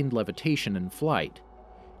sustained levitation and flight.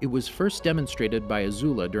 It was first demonstrated by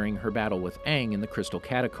Azula during her battle with Aang in the Crystal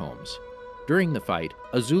Catacombs. During the fight,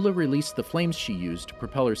 Azula released the flames she used to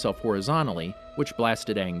propel herself horizontally, which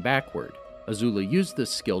blasted Aang backward. Azula used this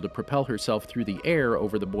skill to propel herself through the air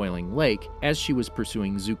over the boiling lake as she was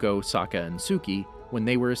pursuing Zuko, Sokka, and Suki when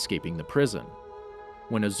they were escaping the prison.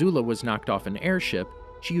 When Azula was knocked off an airship,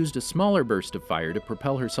 she used a smaller burst of fire to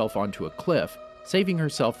propel herself onto a cliff, saving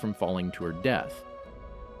herself from falling to her death.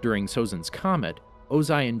 During Sozin's Comet,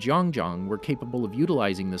 Ozai and Zhang were capable of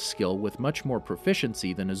utilizing this skill with much more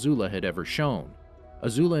proficiency than Azula had ever shown.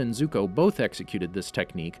 Azula and Zuko both executed this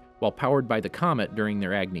technique while powered by the comet during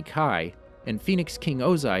their Agni Kai, and Phoenix King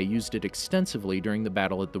Ozai used it extensively during the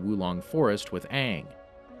battle at the Wulong Forest with Aang.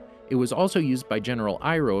 It was also used by General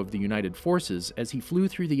Iroh of the United Forces as he flew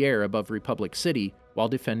through the air above Republic City while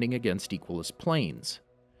defending against Equalist planes.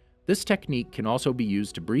 This technique can also be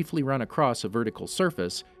used to briefly run across a vertical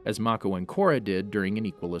surface, as Mako and Korra did during an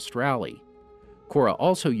Equalist rally. Korra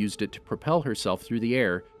also used it to propel herself through the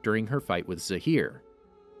air during her fight with Zahir.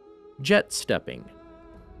 Jet Stepping.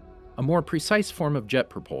 A more precise form of jet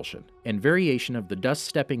propulsion, and variation of the dust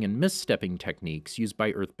stepping and mist stepping techniques used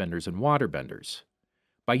by earthbenders and waterbenders.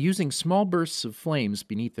 By using small bursts of flames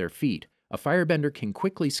beneath their feet, a firebender can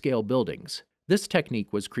quickly scale buildings. This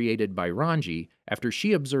technique was created by Ranji after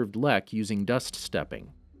she observed Lek using dust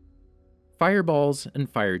stepping. Fireballs and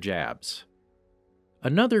fire jabs.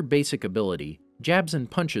 Another basic ability, jabs and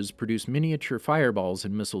punches produce miniature fireballs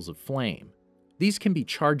and missiles of flame. These can be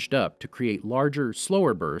charged up to create larger,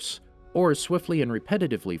 slower bursts, or swiftly and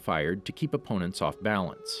repetitively fired to keep opponents off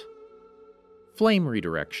balance. Flame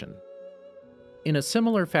redirection. In a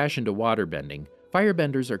similar fashion to waterbending,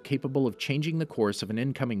 firebenders are capable of changing the course of an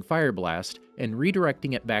incoming fire blast and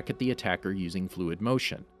redirecting it back at the attacker using fluid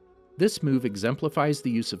motion. This move exemplifies the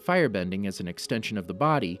use of firebending as an extension of the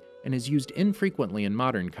body and is used infrequently in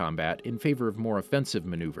modern combat in favor of more offensive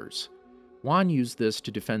maneuvers. Juan used this to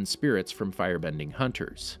defend spirits from firebending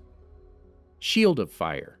hunters. Shield of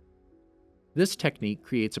fire. This technique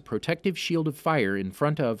creates a protective shield of fire in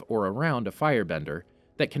front of or around a firebender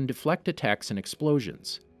that can deflect attacks and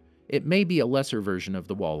explosions. It may be a lesser version of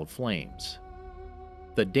the wall of flames.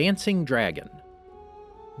 The Dancing Dragon.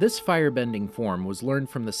 This firebending form was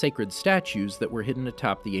learned from the sacred statues that were hidden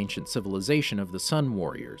atop the ancient civilization of the Sun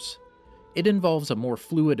Warriors. It involves a more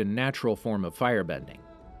fluid and natural form of firebending.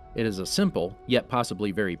 It is a simple, yet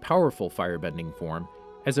possibly very powerful firebending form,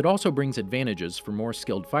 as it also brings advantages for more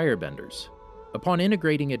skilled firebenders. Upon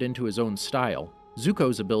integrating it into his own style,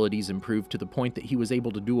 Zuko's abilities improved to the point that he was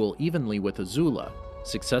able to duel evenly with Azula,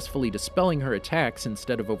 successfully dispelling her attacks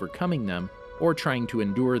instead of overcoming them or trying to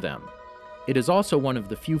endure them. It is also one of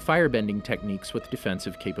the few firebending techniques with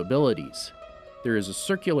defensive capabilities. There is a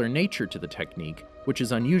circular nature to the technique, which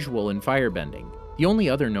is unusual in firebending. The only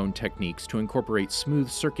other known techniques to incorporate smooth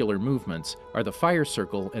circular movements are the fire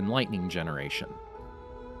circle and lightning generation.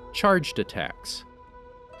 Charged attacks.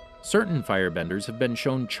 Certain firebenders have been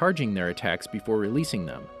shown charging their attacks before releasing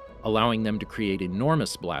them, allowing them to create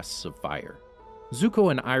enormous blasts of fire.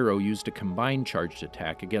 Zuko and Iroh used a combined charged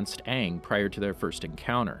attack against Aang prior to their first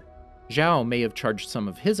encounter. Zhao may have charged some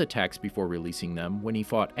of his attacks before releasing them when he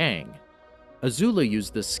fought Aang. Azula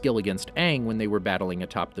used this skill against Aang when they were battling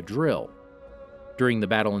atop the drill. During the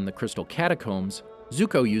battle in the Crystal Catacombs,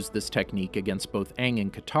 Zuko used this technique against both Aang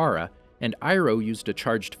and Katara, and Iroh used a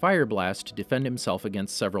charged fire blast to defend himself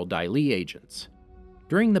against several Dai Li agents.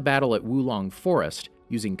 During the battle at Wulong Forest,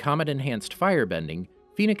 using comet-enhanced firebending,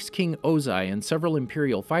 Phoenix King Ozai and several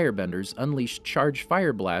Imperial firebenders unleashed charged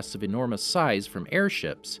fire blasts of enormous size from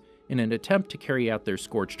airships in an attempt to carry out their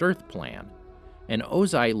Scorched Earth plan, and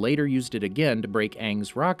Ozai later used it again to break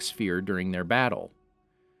Aang's rock sphere during their battle.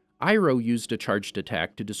 Iroh used a charged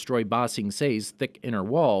attack to destroy Ba Sing Se's thick inner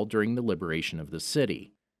wall during the liberation of the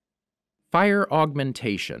city. Fire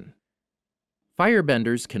augmentation.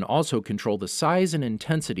 Firebenders can also control the size and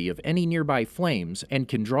intensity of any nearby flames and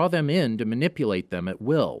can draw them in to manipulate them at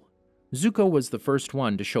will. Zuko was the first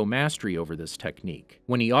one to show mastery over this technique,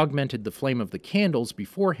 when he augmented the flame of the candles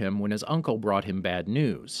before him when his uncle brought him bad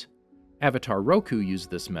news. Avatar Roku used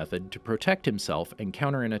this method to protect himself and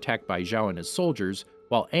counter an attack by Zhao and his soldiers,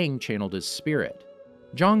 while Aang channeled his spirit.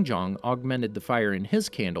 Zhang Zhang augmented the fire in his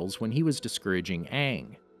candles when he was discouraging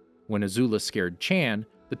Aang. When Azula scared Chan,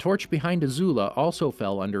 the torch behind Azula also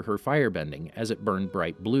fell under her firebending as it burned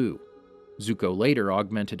bright blue. Zuko later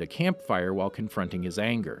augmented a campfire while confronting his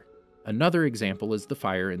anger. Another example is the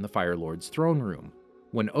fire in the Fire Lord's throne room.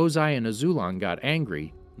 When Ozai and Azulon got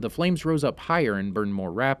angry, the flames rose up higher and burned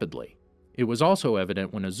more rapidly. It was also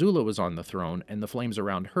evident when Azula was on the throne and the flames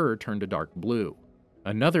around her turned a dark blue.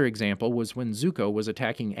 Another example was when Zuko was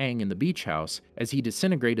attacking Aang in the beach house as he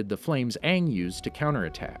disintegrated the flames Aang used to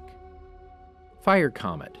counterattack. Fire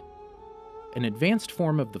Comet. An advanced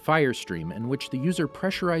form of the fire stream in which the user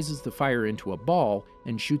pressurizes the fire into a ball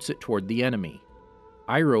and shoots it toward the enemy.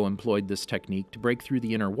 Iroh employed this technique to break through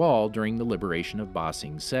the inner wall during the liberation of Ba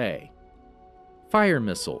Sing Se. Fire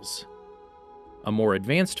missiles. A more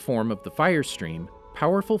advanced form of the fire stream,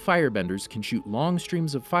 powerful firebenders can shoot long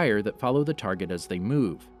streams of fire that follow the target as they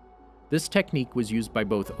move. This technique was used by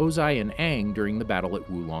both Ozai and Aang during the battle at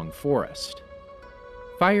Wulong Forest.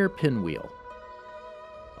 Fire Pinwheel.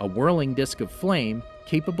 A whirling disc of flame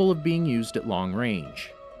capable of being used at long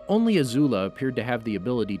range. Only Azula appeared to have the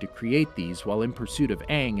ability to create these while in pursuit of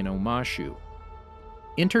Aang and Omashu.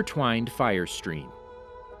 Intertwined Fire Stream.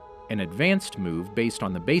 An advanced move based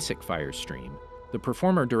on the basic fire stream, the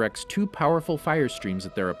performer directs two powerful fire streams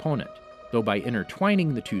at their opponent, though by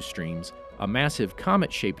intertwining the two streams, a massive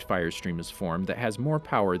comet-shaped fire stream is formed that has more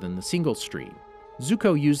power than the single stream.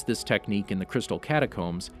 Zuko used this technique in the Crystal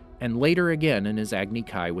Catacombs, and later again in his Agni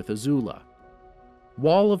Kai with Azula.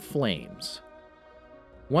 Wall of Flames.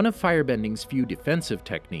 One of firebending's few defensive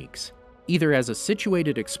techniques, Either as a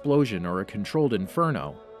situated explosion or a controlled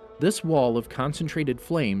inferno, this wall of concentrated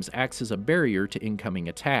flames acts as a barrier to incoming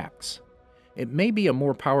attacks. It may be a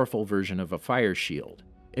more powerful version of a fire shield.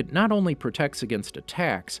 It not only protects against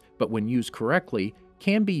attacks, but when used correctly,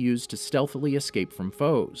 can be used to stealthily escape from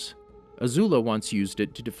foes. Azula once used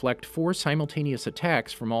it to deflect 4 simultaneous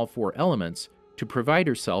attacks from all 4 elements to provide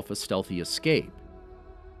herself a stealthy escape.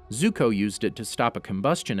 Zuko used it to stop a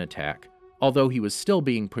combustion attack, although he was still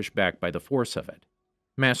being pushed back by the force of it.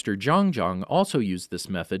 Master Zhang also used this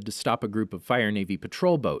method to stop a group of Fire Navy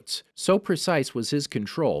patrol boats. So precise was his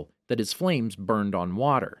control that his flames burned on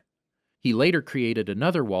water. He later created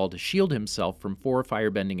another wall to shield himself from 4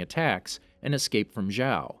 firebending attacks and escape from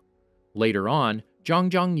Zhao. Later on,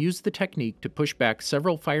 Zhang used the technique to push back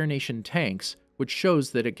several Fire Nation tanks, which shows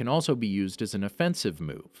that it can also be used as an offensive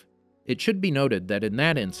move. It should be noted that in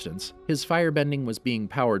that instance, his firebending was being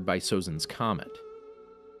powered by Sozin's Comet.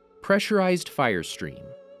 Pressurized Fire Stream.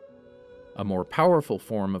 A more powerful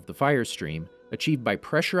form of the fire stream, achieved by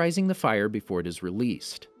pressurizing the fire before it is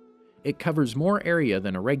released. It covers more area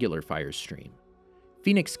than a regular fire stream.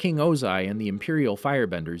 Phoenix King Ozai and the Imperial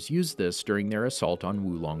Firebenders used this during their assault on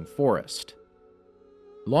Wulong Forest.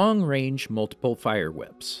 Long-range multiple fire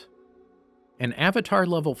whips. An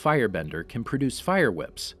Avatar-level firebender can produce fire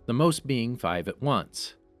whips, the most being 5 at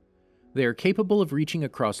once. They are capable of reaching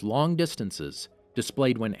across long distances,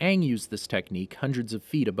 displayed when Aang used this technique hundreds of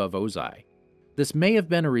feet above Ozai. This may have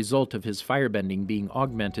been a result of his firebending being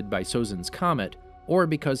augmented by Sozin's Comet, or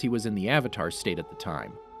because he was in the Avatar state at the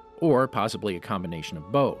time, or possibly a combination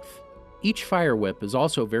of both. Each fire whip is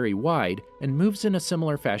also very wide and moves in a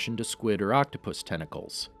similar fashion to squid or octopus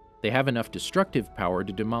tentacles. They have enough destructive power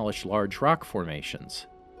to demolish large rock formations.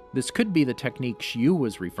 This could be the technique Xiu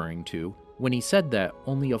was referring to when he said that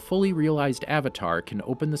only a fully realized Avatar can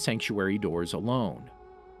open the sanctuary doors alone.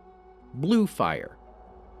 Blue Fire.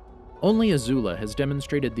 Only Azula has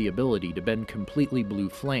demonstrated the ability to bend completely blue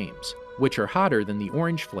flames, which are hotter than the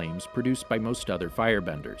orange flames produced by most other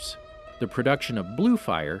firebenders. The production of blue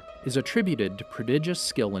fire is attributed to prodigious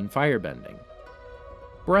skill in firebending.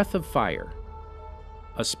 Breath of Fire.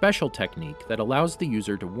 A special technique that allows the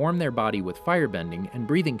user to warm their body with firebending and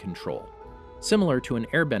breathing control, similar to an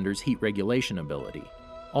airbender's heat regulation ability.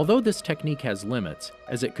 Although this technique has limits,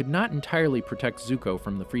 as it could not entirely protect Zuko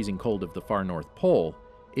from the freezing cold of the far North Pole,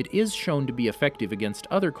 it is shown to be effective against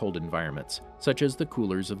other cold environments, such as the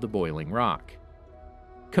coolers of the boiling rock.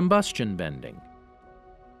 Combustion Bending.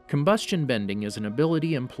 Combustion Bending is an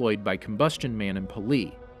ability employed by Combustion Man and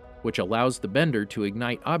Pali, which allows the bender to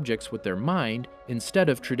ignite objects with their mind instead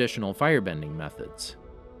of traditional firebending methods.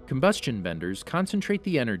 Combustion benders concentrate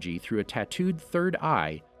the energy through a tattooed third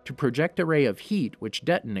eye to project a ray of heat which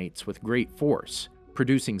detonates with great force,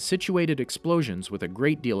 producing situated explosions with a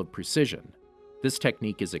great deal of precision. This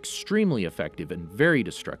technique is extremely effective and very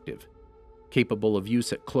destructive. Capable of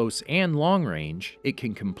use at close and long range, it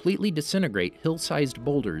can completely disintegrate hill-sized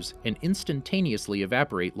boulders and instantaneously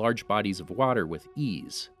evaporate large bodies of water with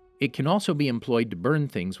ease. It can also be employed to burn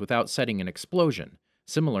things without setting an explosion,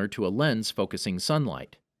 similar to a lens focusing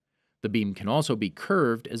sunlight. The beam can also be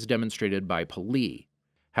curved as demonstrated by Pali.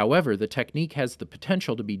 However, the technique has the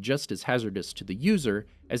potential to be just as hazardous to the user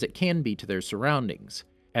as it can be to their surroundings,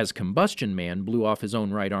 as Combustion Man blew off his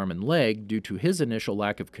own right arm and leg due to his initial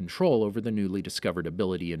lack of control over the newly discovered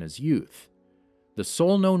ability in his youth. The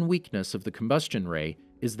sole known weakness of the combustion ray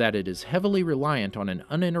is that it is heavily reliant on an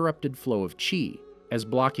uninterrupted flow of chi, as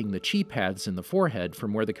blocking the chi paths in the forehead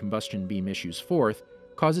from where the combustion beam issues forth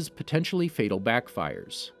causes potentially fatal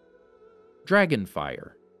backfires. Dragon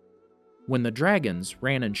Fire. When the dragons,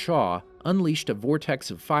 Ran and Shaw, unleashed a vortex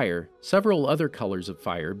of fire, several other colors of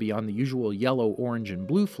fire beyond the usual yellow, orange, and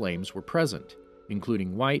blue flames were present,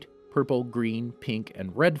 including white, purple, green, pink,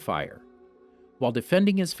 and red fire. While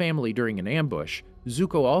defending his family during an ambush,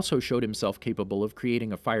 Zuko also showed himself capable of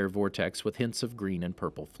creating a fire vortex with hints of green and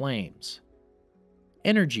purple flames.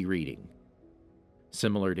 Energy Reading.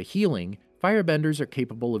 Similar to healing, firebenders are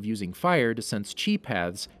capable of using fire to sense chi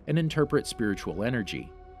paths and interpret spiritual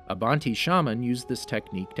energy. A Banti shaman used this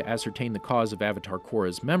technique to ascertain the cause of Avatar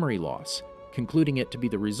Korra's memory loss, concluding it to be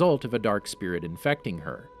the result of a dark spirit infecting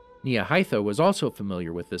her. Niahaitha was also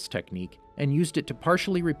familiar with this technique and used it to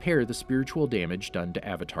partially repair the spiritual damage done to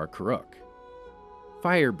Avatar Karuk.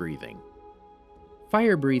 Fire Breathing.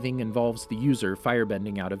 Fire breathing involves the user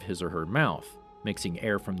firebending out of his or her mouth, mixing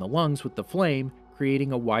air from the lungs with the flame,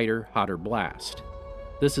 creating a wider, hotter blast.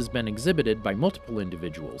 This has been exhibited by multiple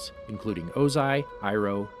individuals, including Ozai,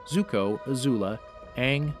 Iroh, Zuko, Azula,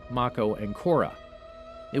 Aang, Mako, and Korra.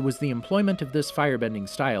 It was the employment of this firebending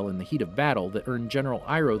style in the heat of battle that earned General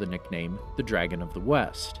Iroh the nickname the Dragon of the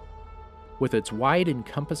West. With its wide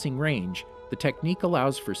encompassing range, the technique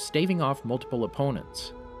allows for staving off multiple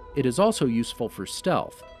opponents. It is also useful for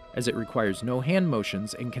stealth, as it requires no hand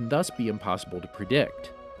motions and can thus be impossible to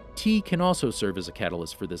predict. Tea can also serve as a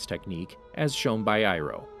catalyst for this technique, as shown by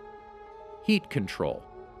Iroh. Heat control.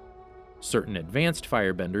 Certain advanced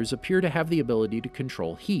firebenders appear to have the ability to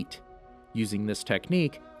control heat. Using this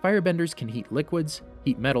technique, firebenders can heat liquids,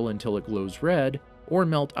 heat metal until it glows red, or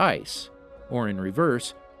melt ice, or in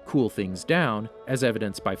reverse, cool things down, as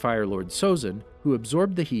evidenced by Firelord Sozin, who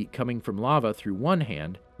absorbed the heat coming from lava through one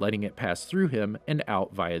hand, letting it pass through him and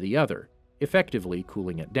out via the other, effectively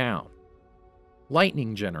cooling it down.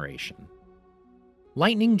 Lightning generation.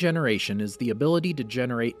 Lightning generation is the ability to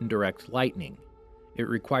generate and direct lightning. It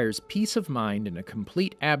requires peace of mind and a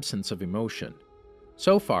complete absence of emotion.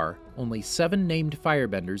 So far, only 7 named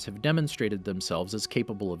firebenders have demonstrated themselves as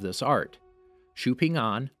capable of this art: Shu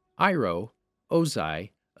Ping-an, Iroh, Ozai,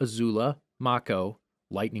 Azula, Mako,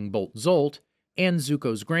 Lightning Bolt Zolt, and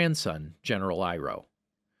Zuko's grandson, General Iroh.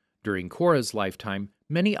 During Korra's lifetime,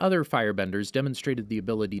 many other firebenders demonstrated the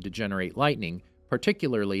ability to generate lightning,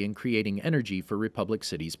 particularly in creating energy for Republic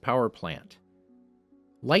City's power plant.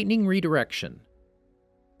 Lightning redirection.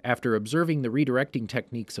 After observing the redirecting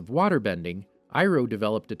techniques of waterbending, Iroh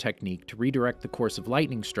developed a technique to redirect the course of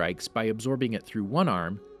lightning strikes by absorbing it through one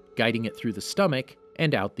arm, guiding it through the stomach,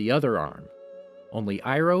 and out the other arm. Only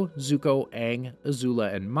Iroh, Zuko, Aang,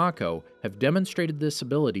 Azula, and Mako have demonstrated this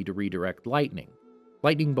ability to redirect lightning.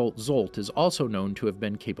 Lightning Bolt Zolt is also known to have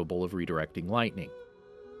been capable of redirecting lightning.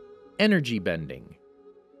 Energy bending.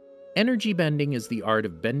 Energy bending is the art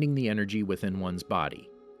of bending the energy within one's body.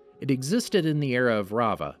 It existed in the era of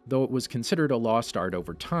Rava, though it was considered a lost art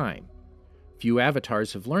over time. Few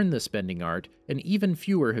avatars have learned this bending art, and even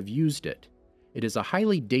fewer have used it. It is a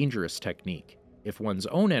highly dangerous technique. If one's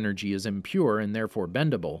own energy is impure and therefore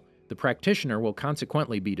bendable, the practitioner will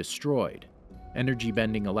consequently be destroyed. Energy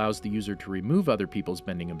bending allows the user to remove other people's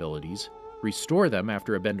bending abilities, restore them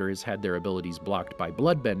after a bender has had their abilities blocked by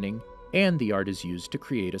blood bending, and the art is used to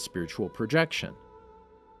create a spiritual projection.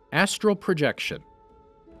 Astral projection.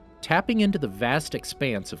 Tapping into the vast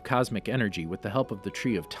expanse of cosmic energy with the help of the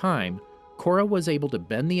Tree of Time, Korra was able to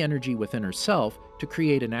bend the energy within herself to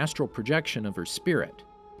create an astral projection of her spirit.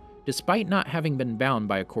 Despite not having been bound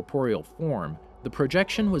by a corporeal form, the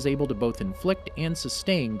projection was able to both inflict and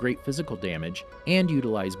sustain great physical damage and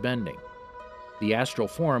utilize bending. The astral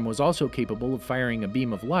form was also capable of firing a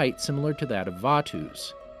beam of light similar to that of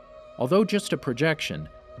Vatu's. Although just a projection,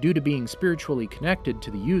 due to being spiritually connected to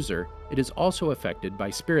the user, it is also affected by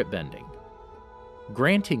spirit bending.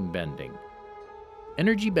 Granting bending.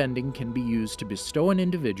 Energy bending can be used to bestow an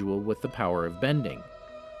individual with the power of bending.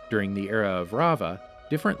 During the era of Rava,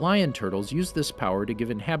 different lion turtles used this power to give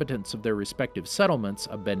inhabitants of their respective settlements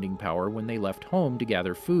a bending power when they left home to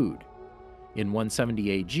gather food. In 170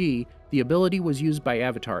 AG, the ability was used by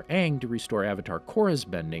Avatar Aang to restore Avatar Korra's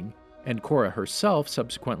bending, and Korra herself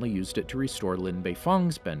subsequently used it to restore Lin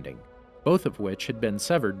Beifong's bending, both of which had been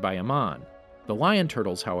severed by Amon. The lion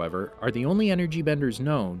turtles, however, are the only energy benders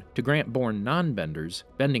known to grant born non-benders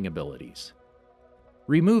bending abilities.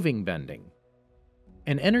 Removing bending.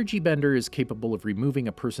 An energy bender is capable of removing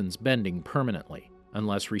a person's bending permanently,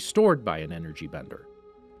 unless restored by an energy bender.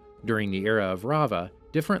 During the era of Rava,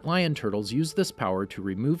 different lion turtles used this power to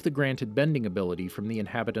remove the granted bending ability from the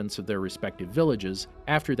inhabitants of their respective villages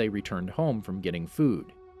after they returned home from getting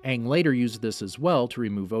food. Aang later used this as well to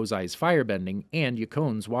remove Ozai's firebending and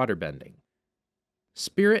Yakon's waterbending.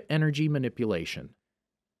 Spirit energy manipulation.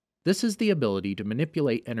 This is the ability to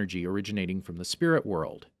manipulate energy originating from the spirit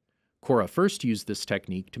world. Korra first used this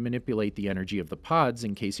technique to manipulate the energy of the pods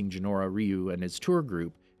encasing Jinora, Ryu, and his tour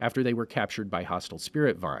group after they were captured by hostile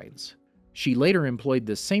spirit vines. She later employed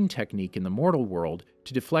this same technique in the mortal world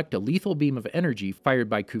to deflect a lethal beam of energy fired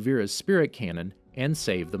by Kuvira's spirit cannon and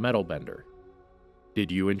save the metal bender. Did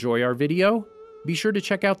you enjoy our video? Be sure to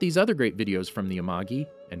check out these other great videos from the Amagi,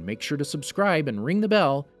 and make sure to subscribe and ring the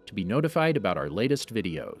bell to be notified about our latest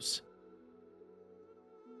videos.